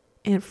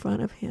in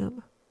front of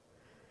him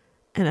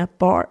and a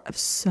bar of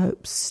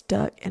soap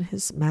stuck in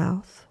his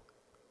mouth.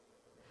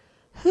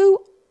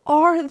 Who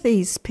are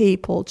these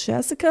people,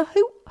 Jessica?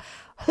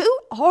 Who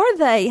are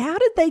they? How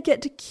did they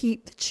get to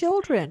keep the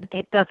children?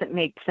 It doesn't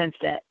make sense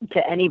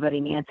to anybody,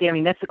 Nancy. I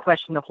mean, that's the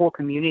question the whole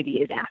community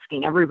is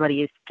asking.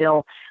 Everybody is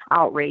still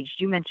outraged.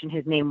 You mentioned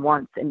his name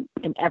once, and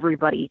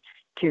everybody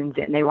tunes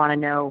in. They want to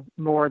know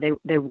more.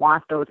 They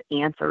want those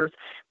answers.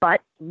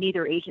 But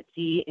neither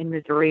agency in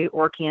Missouri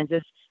or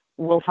Kansas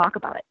will talk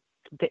about it.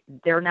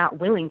 They're not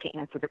willing to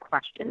answer the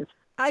questions.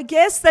 I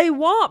guess they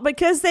won't,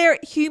 because they're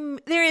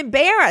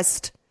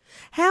embarrassed.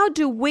 How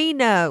do we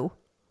know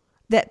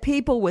that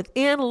people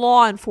within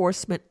law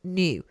enforcement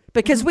knew?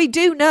 Because we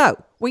do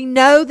know. We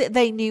know that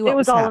they knew what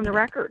was happening. It was all in the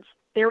records.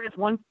 There was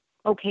one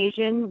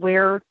occasion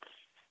where,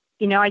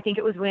 I think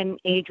it was when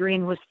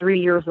Adrian was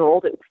 3 years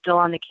old. It was still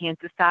on the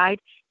Kansas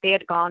side. They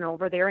had gone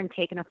over there and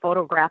taken a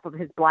photograph of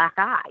his black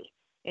eye.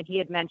 And he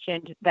had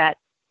mentioned that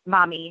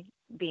Mommy,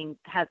 being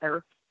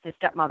Heather, his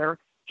stepmother,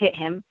 hit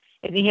him.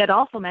 And he had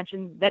also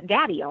mentioned that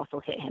Daddy also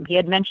hit him. He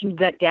had mentioned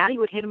that Daddy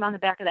would hit him on the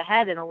back of the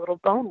head and a little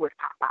bone would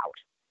pop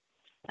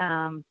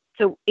out.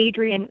 So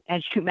Adrian,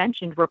 as you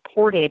mentioned,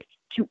 reported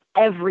to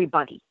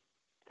everybody.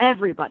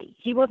 Everybody.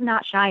 He was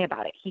not shy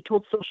about it. He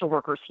told social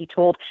workers. He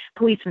told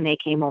police when they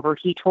came over.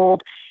 He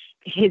told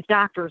his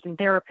doctors and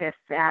therapists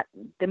at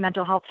the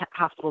mental health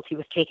hospitals he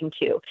was taken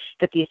to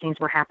that these things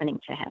were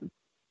happening to him.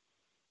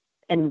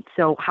 And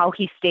so how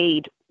he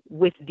stayed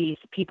with these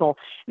people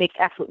makes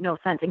absolute no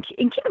sense. And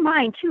keep in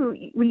mind,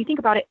 too, when you think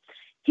about it,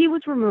 he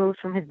was removed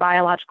from his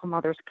biological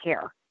mother's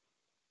care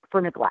for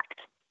neglect.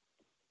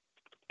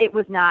 It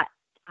was not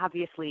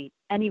obviously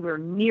anywhere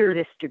near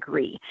this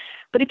degree.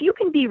 But if you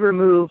can be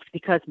removed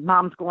because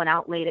mom's going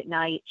out late at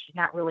night, she's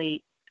not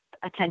really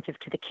attentive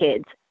to the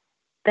kids,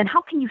 then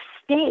how can you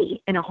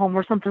stay in a home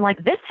where something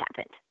like this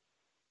happened?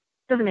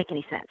 Doesn't make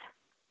any sense.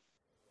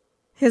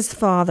 His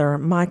father,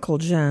 Michael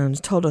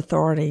Jones, told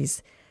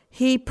authorities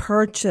he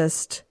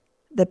purchased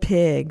the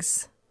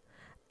pigs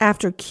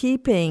after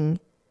keeping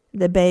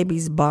the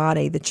baby's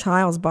body, the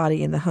child's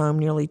body, in the home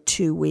nearly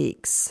 2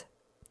 weeks.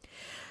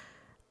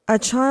 A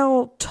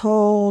child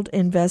told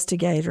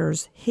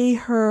investigators he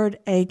heard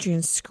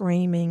Adrian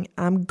screaming,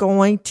 "I'm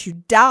going to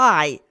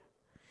die,"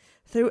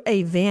 through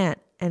a vent,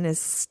 and his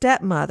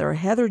stepmother,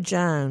 Heather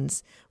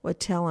Jones, would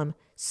tell him,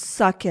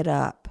 "Suck it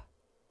up,"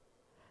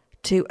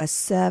 to a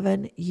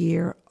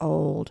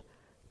 7-year-old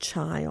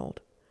child.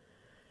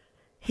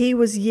 He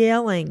was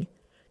yelling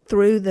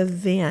through the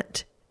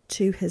vent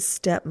to his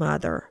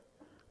stepmother,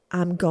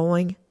 "I'm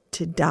going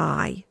to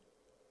die."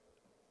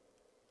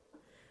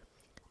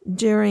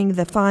 During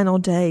the final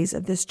days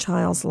of this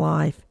child's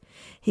life,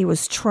 he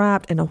was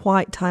trapped in a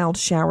white-tiled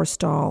shower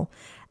stall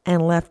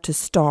and left to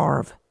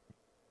starve.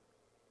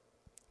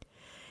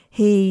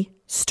 He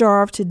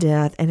starved to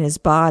death and his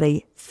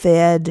body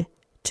fed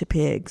to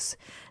pigs.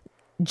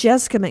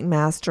 Jessica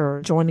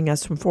McMaster joining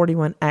us from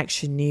 41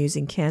 Action News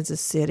in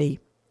Kansas City.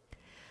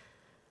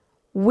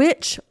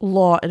 Which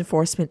law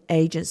enforcement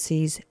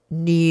agencies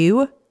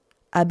knew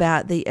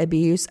about the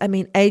abuse? I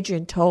mean,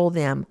 Adrian told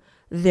them,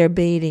 "They're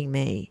beating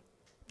me.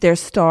 They're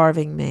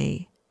starving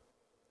me."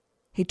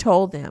 He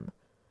told them.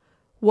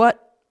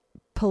 What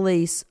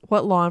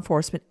law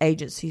enforcement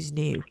agencies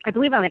knew? I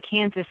believe on the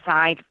Kansas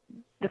side,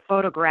 the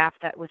photograph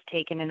that was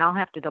taken, and I'll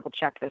have to double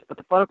check this, but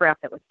the photograph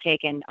that was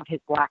taken of his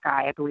black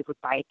eye, I believe, was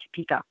by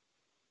Topeka,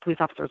 police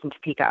officers in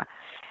Topeka.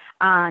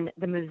 On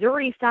the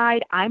Missouri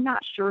side, I'm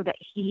not sure that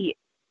he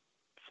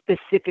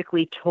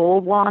specifically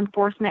told law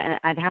enforcement, and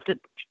I'd have to,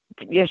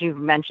 as you've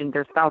mentioned,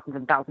 there's thousands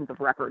and thousands of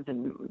records,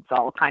 and it's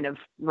all kind of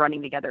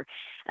running together.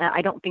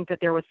 I don't think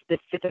that there was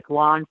specific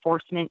law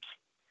enforcement.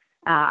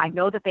 I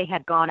know that they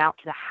had gone out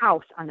to the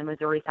house on the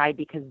Missouri side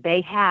because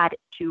they had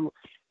to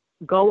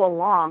go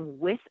along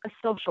with a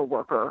social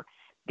worker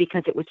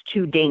because it was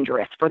too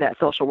dangerous for that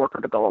social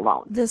worker to go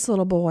alone. This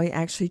little boy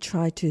actually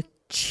tried to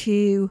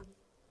chew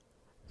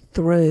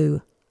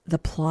through the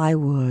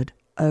plywood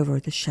over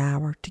the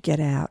shower to get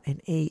out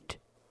and eat,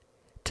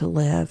 to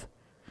live.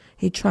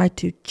 He tried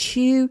to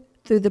chew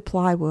through the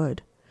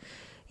plywood.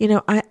 You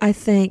know, I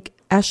think,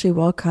 Ashley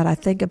Wolcott, I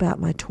think about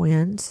my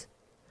twins,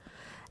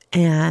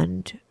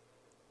 and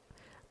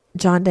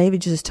John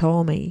David just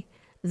told me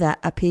that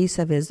a piece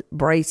of his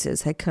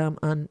braces had come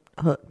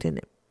unhooked and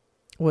it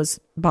was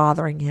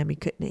bothering him. He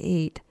couldn't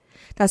eat.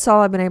 That's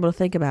all I've been able to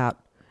think about,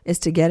 is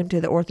to get him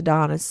to the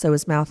orthodontist so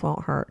his mouth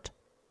won't hurt.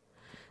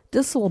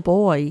 This little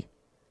boy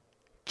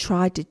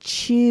tried to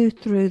chew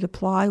through the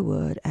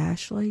plywood,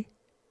 Ashley.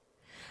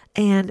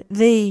 And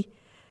the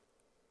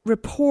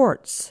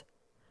reports,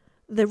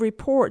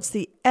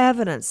 the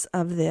evidence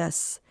of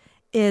this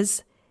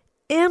is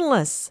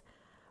endless.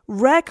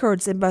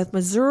 Records in both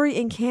Missouri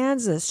and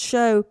Kansas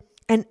show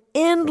an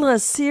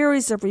endless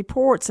series of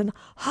reports and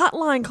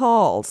hotline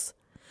calls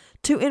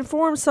to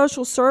inform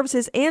social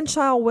services and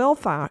child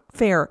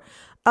welfare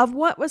of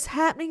what was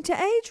happening to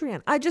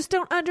Adrian. I just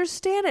don't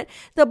understand it.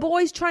 The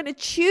boy's trying to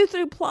chew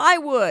through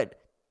plywood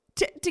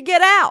to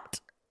get out.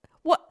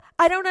 What?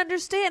 I don't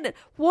understand it.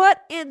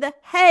 What in the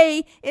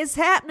hay is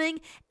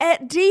happening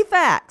at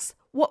DFACS?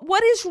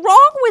 What is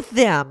wrong with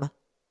them?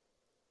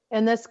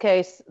 In this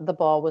case, the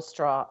ball was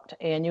dropped,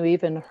 and you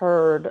even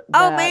heard that.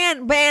 Oh,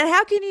 man,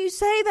 how can you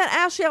say that,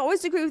 Ashley? I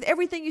always agree with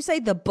everything you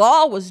say. The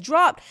ball was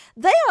dropped.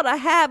 They ought to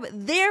have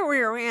their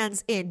rear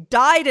ends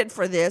indicted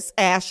for this,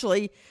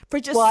 Ashley.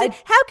 For just how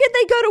can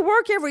they go to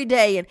work every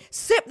day and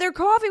sip their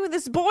coffee when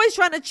this boy's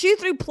trying to chew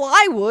through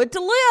plywood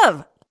to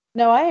live?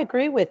 No, I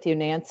agree with you,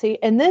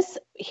 Nancy. And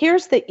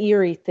here's the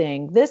eerie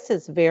thing. This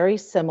is very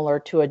similar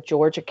to a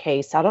Georgia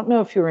case. I don't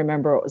know if you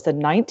remember, it was in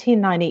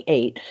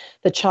 1998.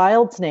 The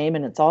child's name,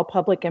 and it's all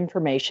public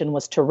information,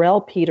 was Terrell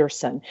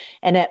Peterson.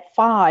 And at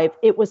 5,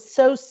 it was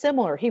so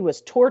similar. He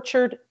was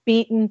tortured,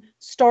 beaten,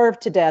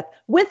 starved to death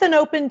with an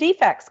open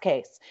DFACS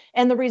case.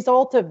 And the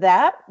result of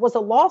that was a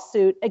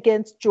lawsuit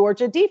against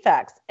Georgia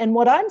DFACS. And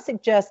what I'm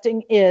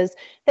suggesting is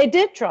they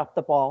did drop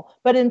the ball,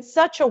 but in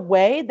such a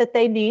way that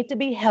they need to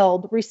be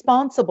held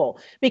responsible,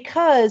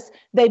 because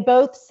they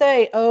both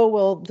say, oh,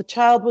 well, the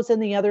child was in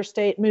the other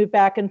state, moved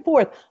back and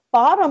forth.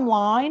 Bottom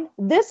line,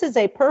 this is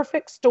a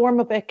perfect storm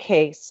of a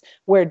case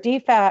where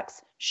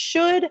DFACS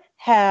should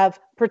have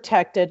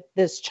protected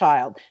this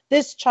child.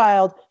 This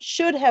child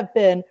should have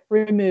been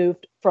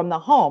removed from the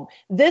home.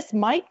 This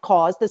might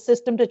cause the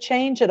system to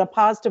change in a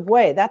positive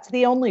way. That's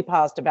the only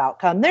positive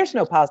outcome. There's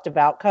no positive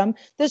outcome.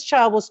 This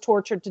child was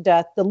tortured to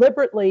death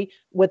deliberately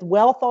with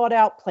well thought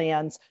out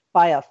plans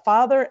by a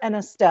father and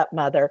a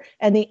stepmother.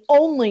 And the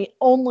only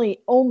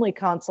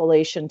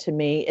consolation to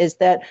me is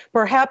that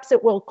perhaps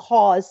it will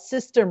cause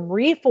system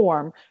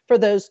reform for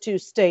those two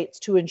states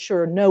to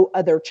ensure no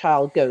other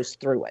child goes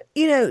through it.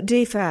 You know,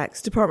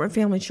 DFACS, Department of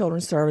Family and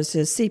Children's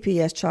Services,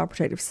 CPS, Child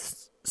Protective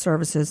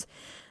Services,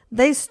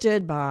 they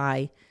stood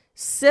by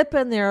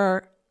sipping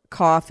their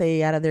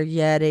coffee out of their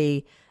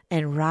Yeti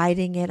and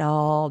writing it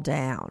all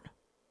down.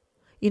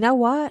 You know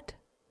what?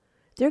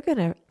 They're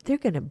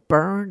gonna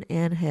burn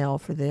in hell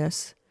for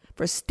this,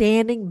 for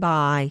standing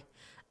by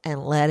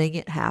and letting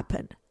it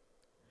happen.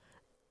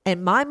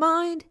 In my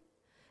mind,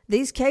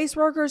 these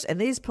caseworkers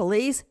and these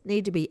police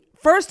need to be,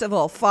 first of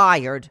all,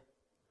 fired,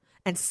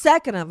 and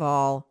second of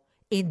all,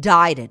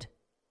 indicted,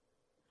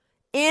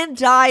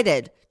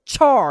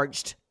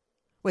 charged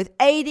with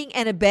aiding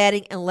and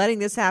abetting and letting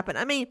this happen.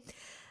 I mean,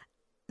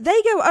 they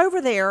go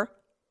over there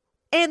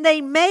and they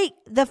make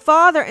the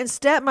father and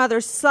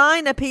stepmother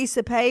sign a piece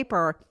of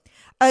paper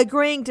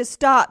agreeing to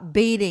stop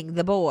beating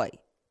the boy.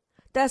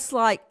 That's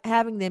like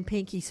having them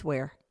pinky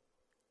swear.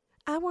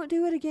 I won't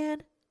do it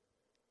again.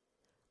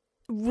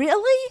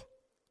 Really?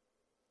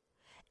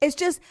 It's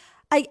just,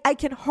 I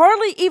can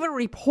hardly even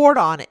report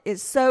on it.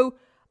 It's so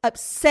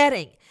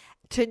upsetting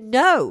to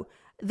know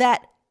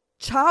that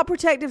Child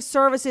Protective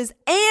Services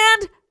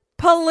and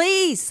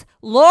police,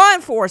 law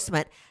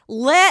enforcement,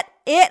 let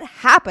it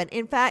happen.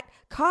 In fact,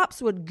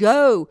 cops would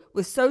go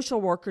with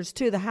social workers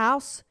to the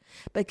house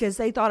because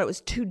they thought it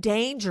was too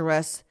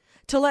dangerous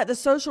to let the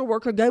social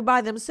worker go by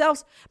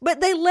themselves.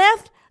 But they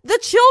left the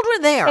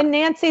children there. And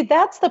Nancy,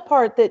 that's the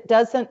part that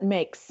doesn't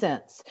make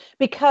sense,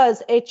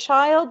 because a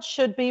child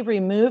should be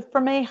removed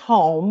from a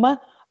home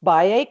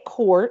by a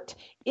court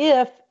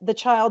if the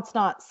child's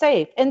not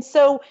safe. And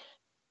so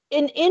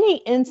in any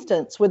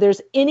instance where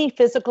there's any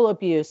physical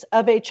abuse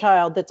of a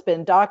child that's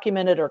been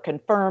documented or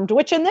confirmed,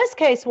 which in this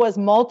case was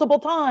multiple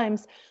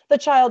times, the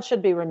child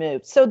should be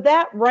removed. So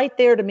that right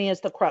there to me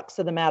is the crux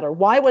of the matter.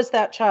 Why was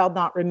that child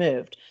not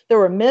removed? There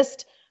were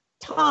missed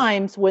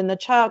times when the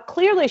child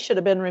clearly should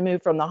have been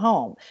removed from the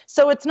home.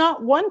 So it's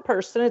not one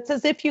person. It's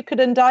as if you could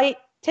indict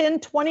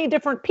 10, 20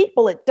 different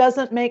people. It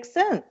doesn't make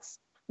sense,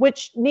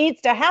 which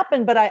needs to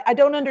happen. But I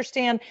don't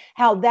understand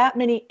how that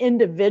many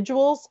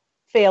individuals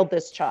failed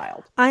this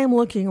child. I am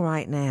looking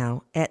right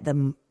now at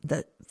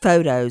the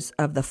photos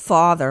of the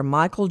father,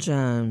 Michael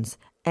Jones,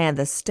 and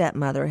the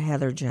stepmother,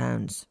 Heather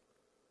Jones.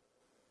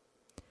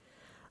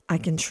 I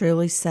can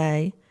truly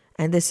say,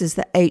 and this is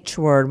the H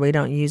word we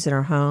don't use in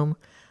our home,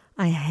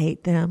 I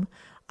hate them.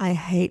 I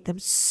hate them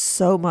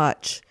so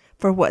much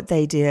for what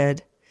they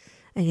did.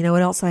 And you know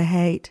what else I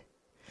hate?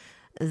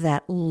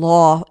 That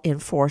law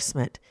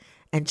enforcement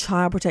and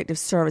Child Protective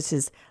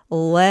Services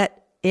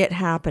let it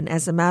happen.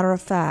 As a matter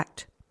of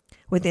fact,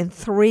 within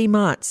 3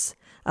 months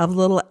of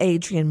little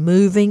Adrian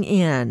moving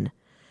in.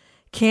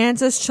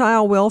 Kansas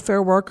child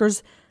welfare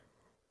workers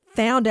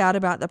found out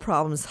about the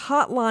problems.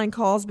 Hotline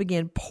calls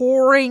began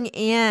pouring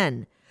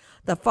in.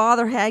 The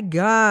father had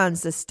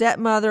guns. The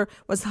stepmother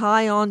was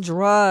high on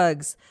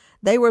drugs.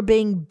 They were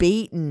being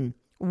beaten.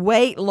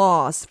 Weight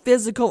loss,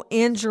 physical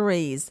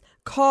injuries,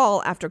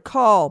 call after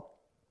call.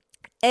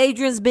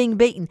 Adrian's being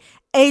beaten.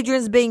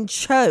 Adrian's being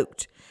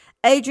choked.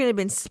 Adrian had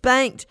been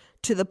spanked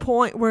to the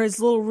point where his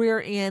little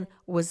rear end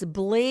was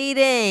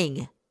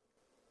bleeding.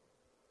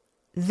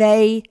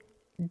 They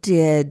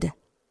did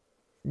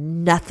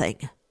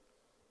nothing.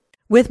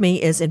 With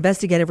me is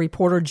investigative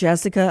reporter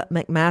Jessica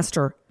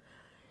McMaster.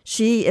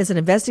 She is an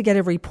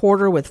investigative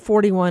reporter with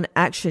 41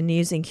 Action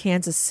News in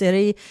Kansas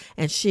City,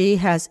 and she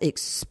has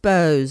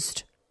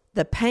exposed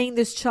the pain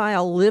this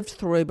child lived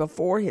through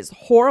before his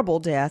horrible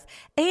death,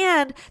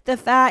 and the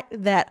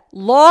fact that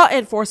law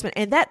enforcement,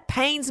 and that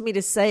pains me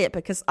to say it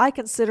because I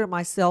consider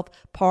myself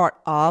part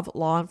of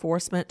law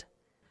enforcement,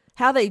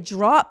 how they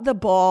dropped the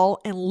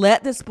ball and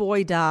let this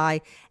boy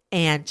die,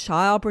 and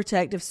Child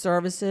Protective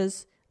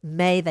Services,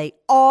 may they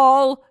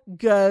all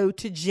go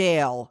to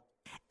jail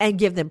and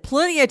give them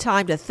plenty of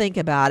time to think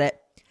about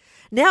it.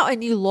 Now a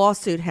new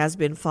lawsuit has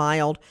been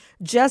filed.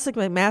 Jessica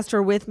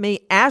McMaster with me,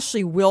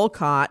 Ashley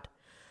Wilcott,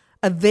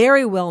 a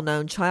very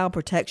well-known child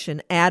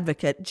protection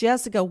advocate.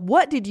 Jessica,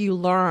 what did you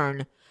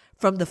learn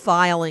from the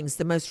filings,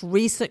 the most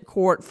recent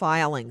court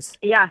filings?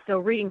 Yeah, so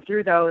reading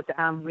through those,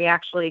 we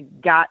actually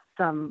got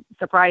some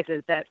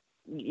surprises that,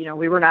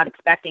 we were not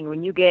expecting.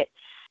 When you get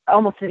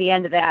almost to the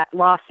end of that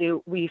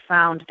lawsuit, we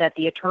found that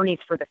the attorneys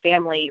for the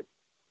family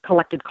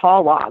collected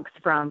call logs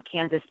from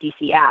Kansas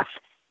DCF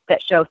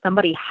that show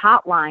somebody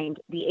hotlined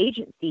the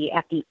agency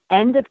at the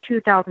end of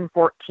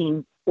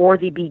 2014 or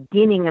the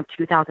beginning of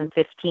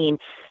 2015,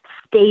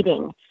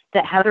 stating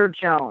that Heather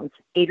Jones,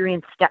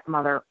 Adrian's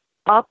stepmother,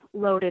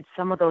 uploaded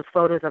some of those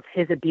photos of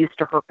his abuse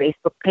to her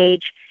Facebook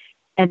page,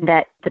 and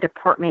that the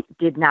department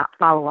did not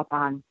follow up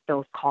on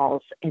those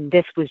calls. And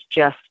this was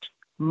just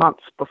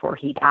months before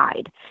he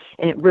died.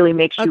 And it really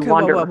makes you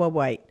wonder.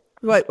 Wait.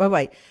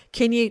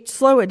 Can you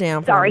slow it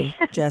down for me,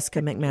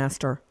 Jessica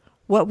McMaster?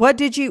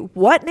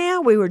 What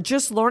now? We were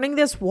just learning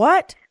this.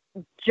 What?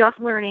 Just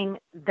learning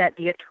that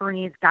the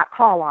attorneys got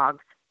call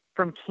logs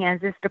from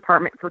Kansas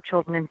Department for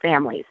Children and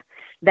Families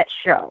that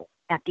show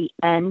at the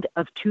end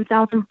of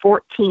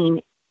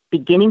 2014,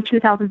 beginning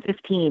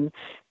 2015,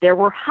 there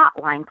were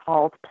hotline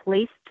calls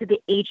placed to the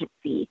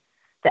agency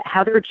that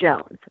Heather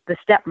Jones, the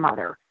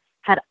stepmother,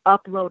 had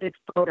uploaded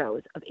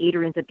photos of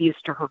Adrian's abuse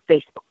to her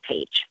Facebook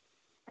page.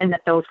 And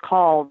that those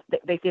calls,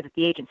 they say that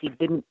the agency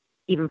didn't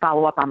even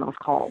follow up on those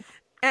calls.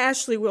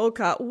 Ashley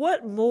Wilcott,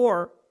 what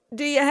more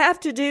do you have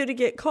to do to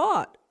get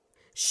caught?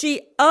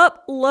 She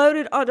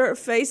uploaded on her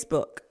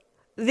Facebook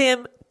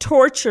them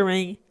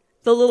torturing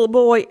the little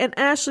boy. And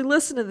Ashley,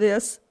 listen to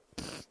this.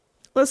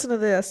 Listen to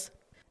this.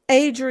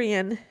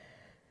 Adrian,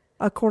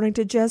 according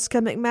to Jessica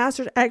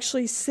McMaster,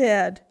 actually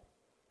said,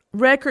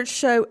 records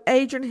show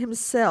Adrian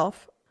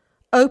himself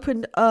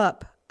opened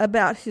up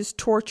about his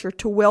torture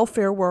to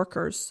welfare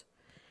workers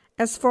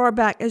as far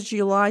back as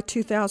July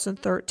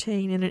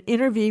 2013 in an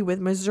interview with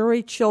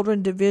Missouri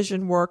Children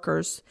Division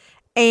workers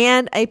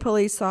and a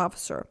police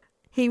officer.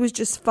 He was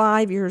just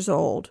 5 years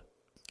old.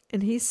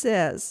 And he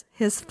says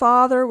his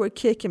father would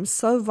kick him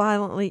so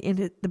violently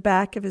in the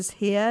back of his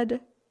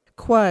head,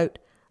 quote,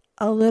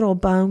 a little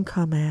bone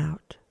come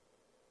out.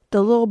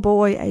 The little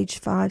boy, age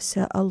 5,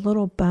 said a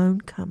little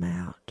bone come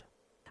out.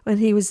 When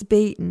he was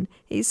beaten,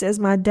 he says,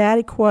 my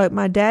daddy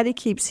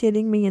keeps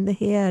hitting me in the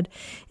head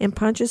and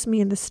punches me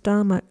in the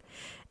stomach.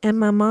 And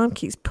my mom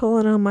keeps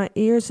pulling on my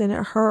ears and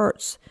it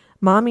hurts.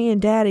 Mommy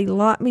and Daddy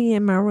lock me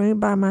in my room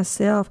by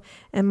myself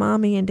and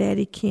Mommy and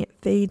Daddy can't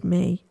feed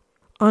me.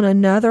 On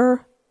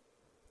another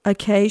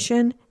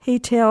occasion, he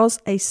tells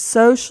a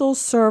social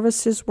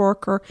services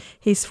worker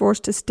he's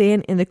forced to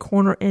stand in the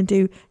corner and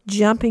do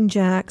jumping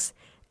jacks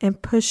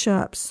and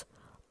push-ups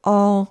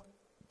all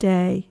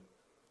day.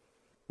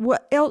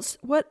 What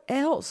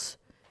else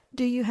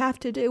do you have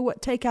to do?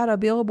 Take out a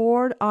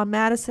billboard on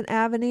Madison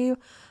Avenue?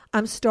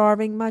 I'm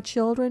starving my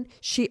children.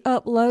 She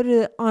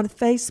uploaded it on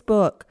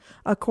Facebook,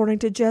 according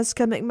to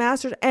Jessica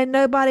McMaster, and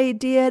nobody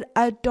did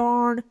a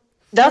darn thing.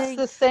 That's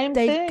the same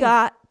thing. They've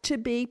got to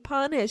be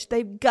punished.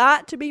 They've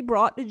got to be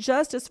brought to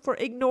justice for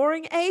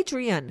ignoring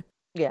Adrian.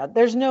 Yeah,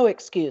 there's no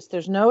excuse.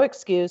 There's no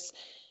excuse.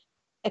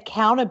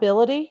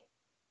 Accountability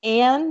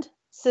and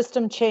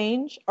system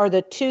change are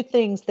the two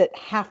things that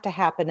have to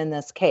happen in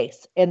this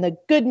case. And the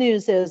good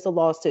news is the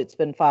lawsuit's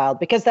been filed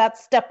because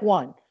that's step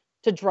one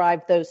to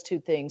drive those two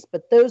things.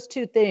 But those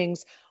two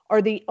things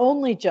are the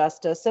only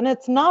justice, and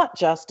it's not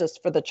justice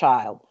for the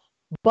child,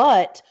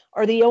 but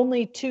are the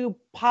only two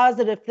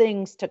positive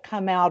things to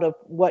come out of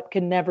what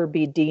can never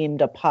be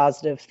deemed a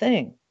positive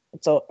thing.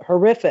 It's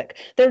horrific.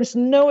 There's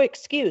no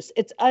excuse.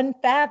 It's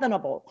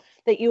unfathomable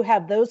that you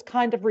have those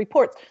kind of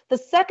reports. The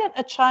second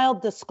a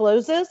child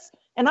discloses,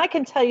 and I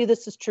can tell you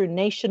this is true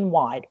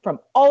nationwide from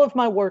all of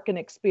my work and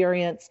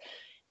experience,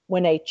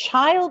 when a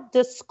child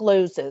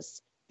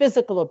discloses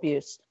physical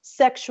abuse,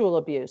 sexual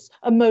abuse,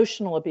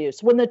 emotional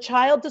abuse. When the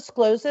child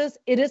discloses,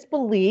 it is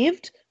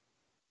believed,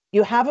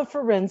 you have a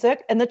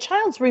forensic, and the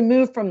child's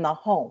removed from the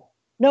home.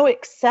 No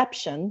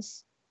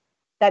exceptions.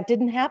 That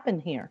didn't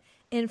happen here.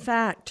 In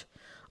fact,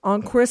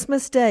 on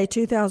Christmas Day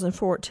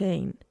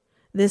 2014,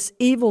 this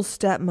evil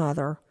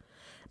stepmother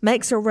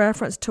makes a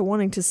reference to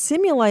wanting to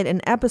simulate an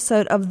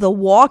episode of The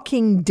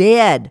Walking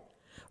Dead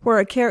where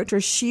a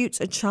character shoots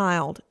a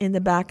child in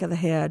the back of the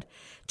head.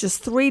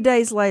 Just 3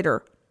 days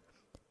later,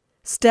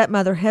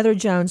 stepmother Heather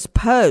Jones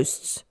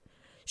posts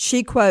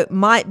she, quote,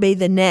 might be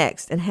the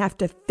next and have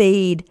to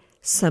feed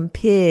some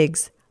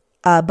pigs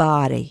a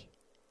body.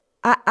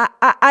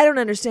 I don't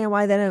understand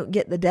why they don't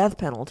get the death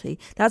penalty.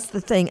 That's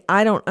the thing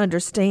I don't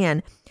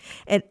understand.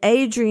 And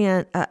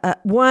Adrian,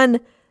 one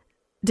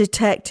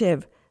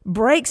detective,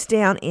 breaks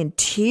down in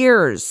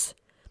tears,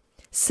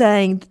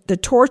 saying the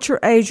torture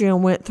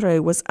Adrian went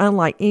through was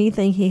unlike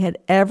anything he had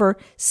ever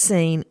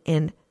seen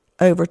in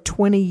over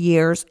 20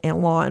 years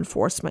in law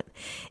enforcement.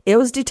 It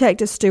was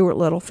Detective Stuart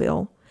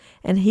Littlefield,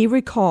 and he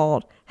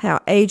recalled how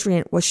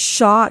Adrian was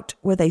shocked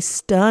with a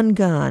stun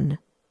gun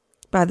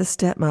by the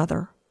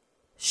stepmother.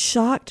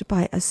 Shocked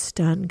by a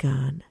stun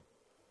gun.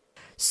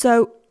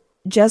 So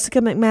Jessica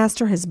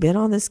McMaster has been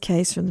on this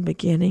case from the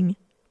beginning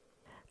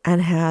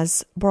and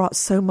has brought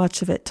so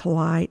much of it to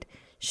light.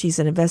 She's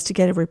an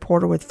investigative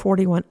reporter with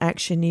 41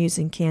 Action News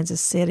in Kansas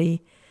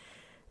City.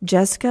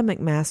 Jessica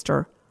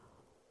McMaster,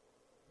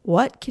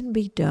 what can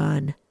be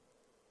done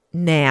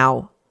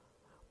now?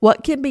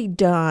 What can be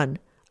done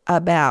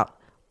about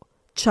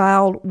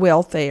child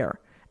welfare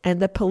and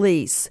the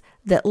police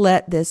that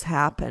let this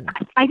happen?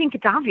 I think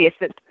it's obvious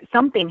that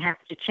something has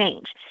to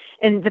change.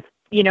 And,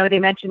 they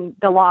mentioned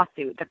the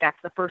lawsuit, that's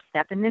the first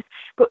step in this.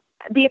 But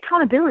the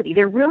accountability,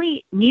 there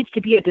really needs to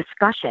be a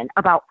discussion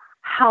about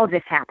how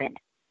this happened.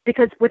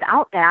 Because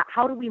without that,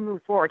 how do we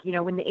move forward?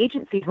 When the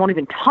agencies won't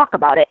even talk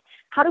about it,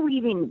 how do we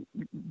even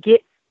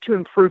get to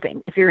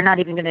improving if you're not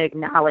even going to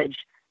acknowledge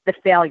the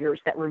failures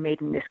that were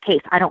made in this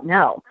case? I don't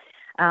know.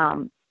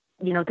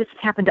 This has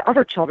happened to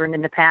other children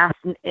in the past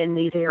in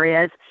these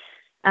areas.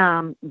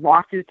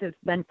 Lawsuits have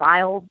been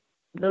filed,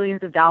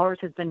 millions of dollars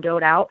has been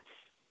doled out,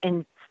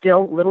 and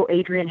still little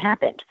Adrian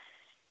happened.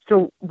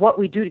 So what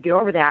we do to get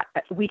over that,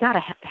 we got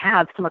to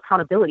have some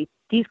accountability.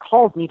 These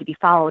calls need to be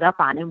followed up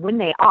on, and when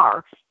they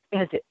are,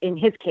 as in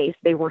his case,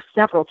 they were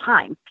several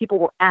times. People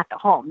were at the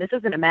home. This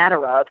isn't a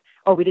matter of,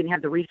 we didn't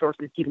have the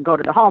resources to even go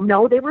to the home.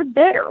 No, they were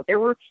there. There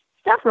were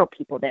several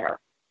people there.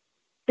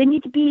 They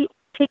need to be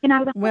taken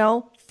out of the home.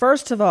 Well,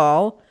 first of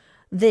all,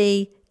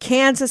 the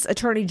Kansas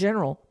Attorney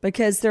General,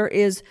 because there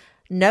is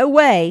no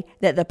way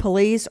that the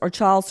police or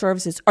child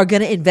services are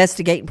going to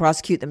investigate and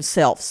prosecute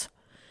themselves.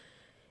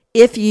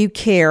 If you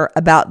care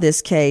about this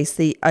case,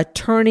 the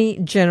Attorney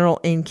General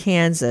in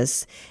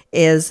Kansas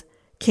is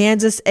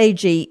Kansas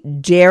AG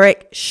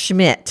Derek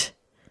Schmidt.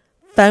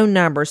 Phone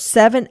number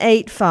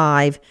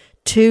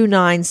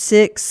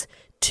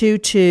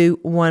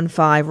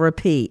 785-296-2215.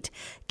 Repeat,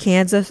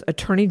 Kansas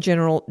Attorney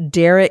General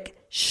Derek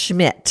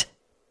Schmidt.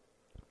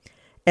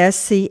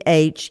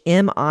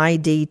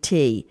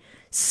 SCHMIDT.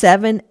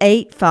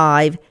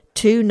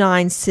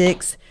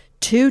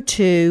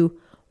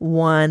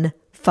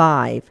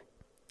 785-296-2215.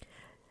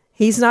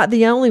 He's not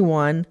the only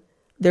one.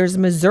 There's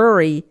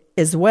Missouri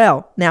as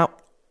well. Now,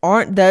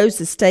 aren't those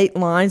the state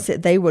lines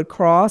that they would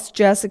cross,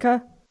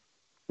 Jessica?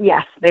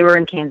 Yes, they were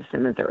in Kansas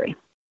and Missouri.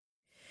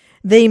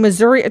 The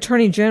Missouri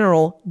Attorney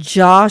General,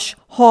 Josh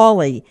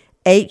Hawley,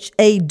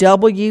 Hawley,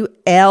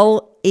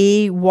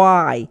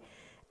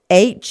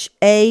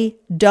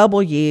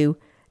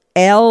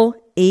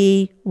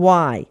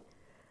 Hawley.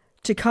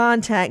 To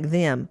contact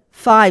them,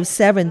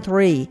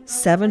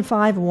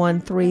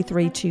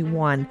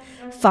 573-751-3321,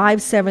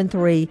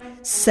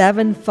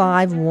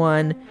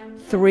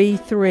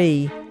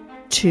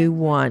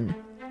 573-751-3321.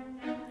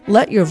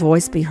 Let your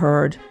voice be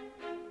heard.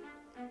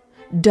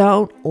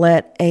 Don't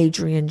let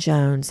Adrian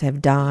Jones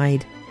have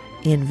died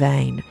in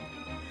vain.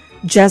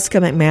 Jessica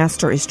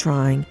McMaster is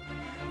trying.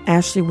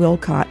 Ashley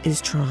Wilcott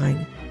is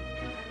trying.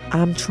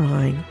 I'm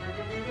trying.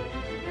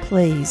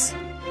 Please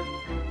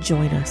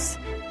join us.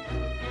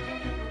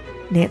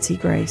 Nancy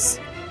Grace,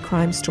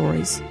 Crime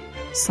Stories,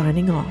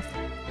 signing off.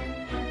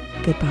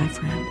 Goodbye,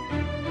 friend.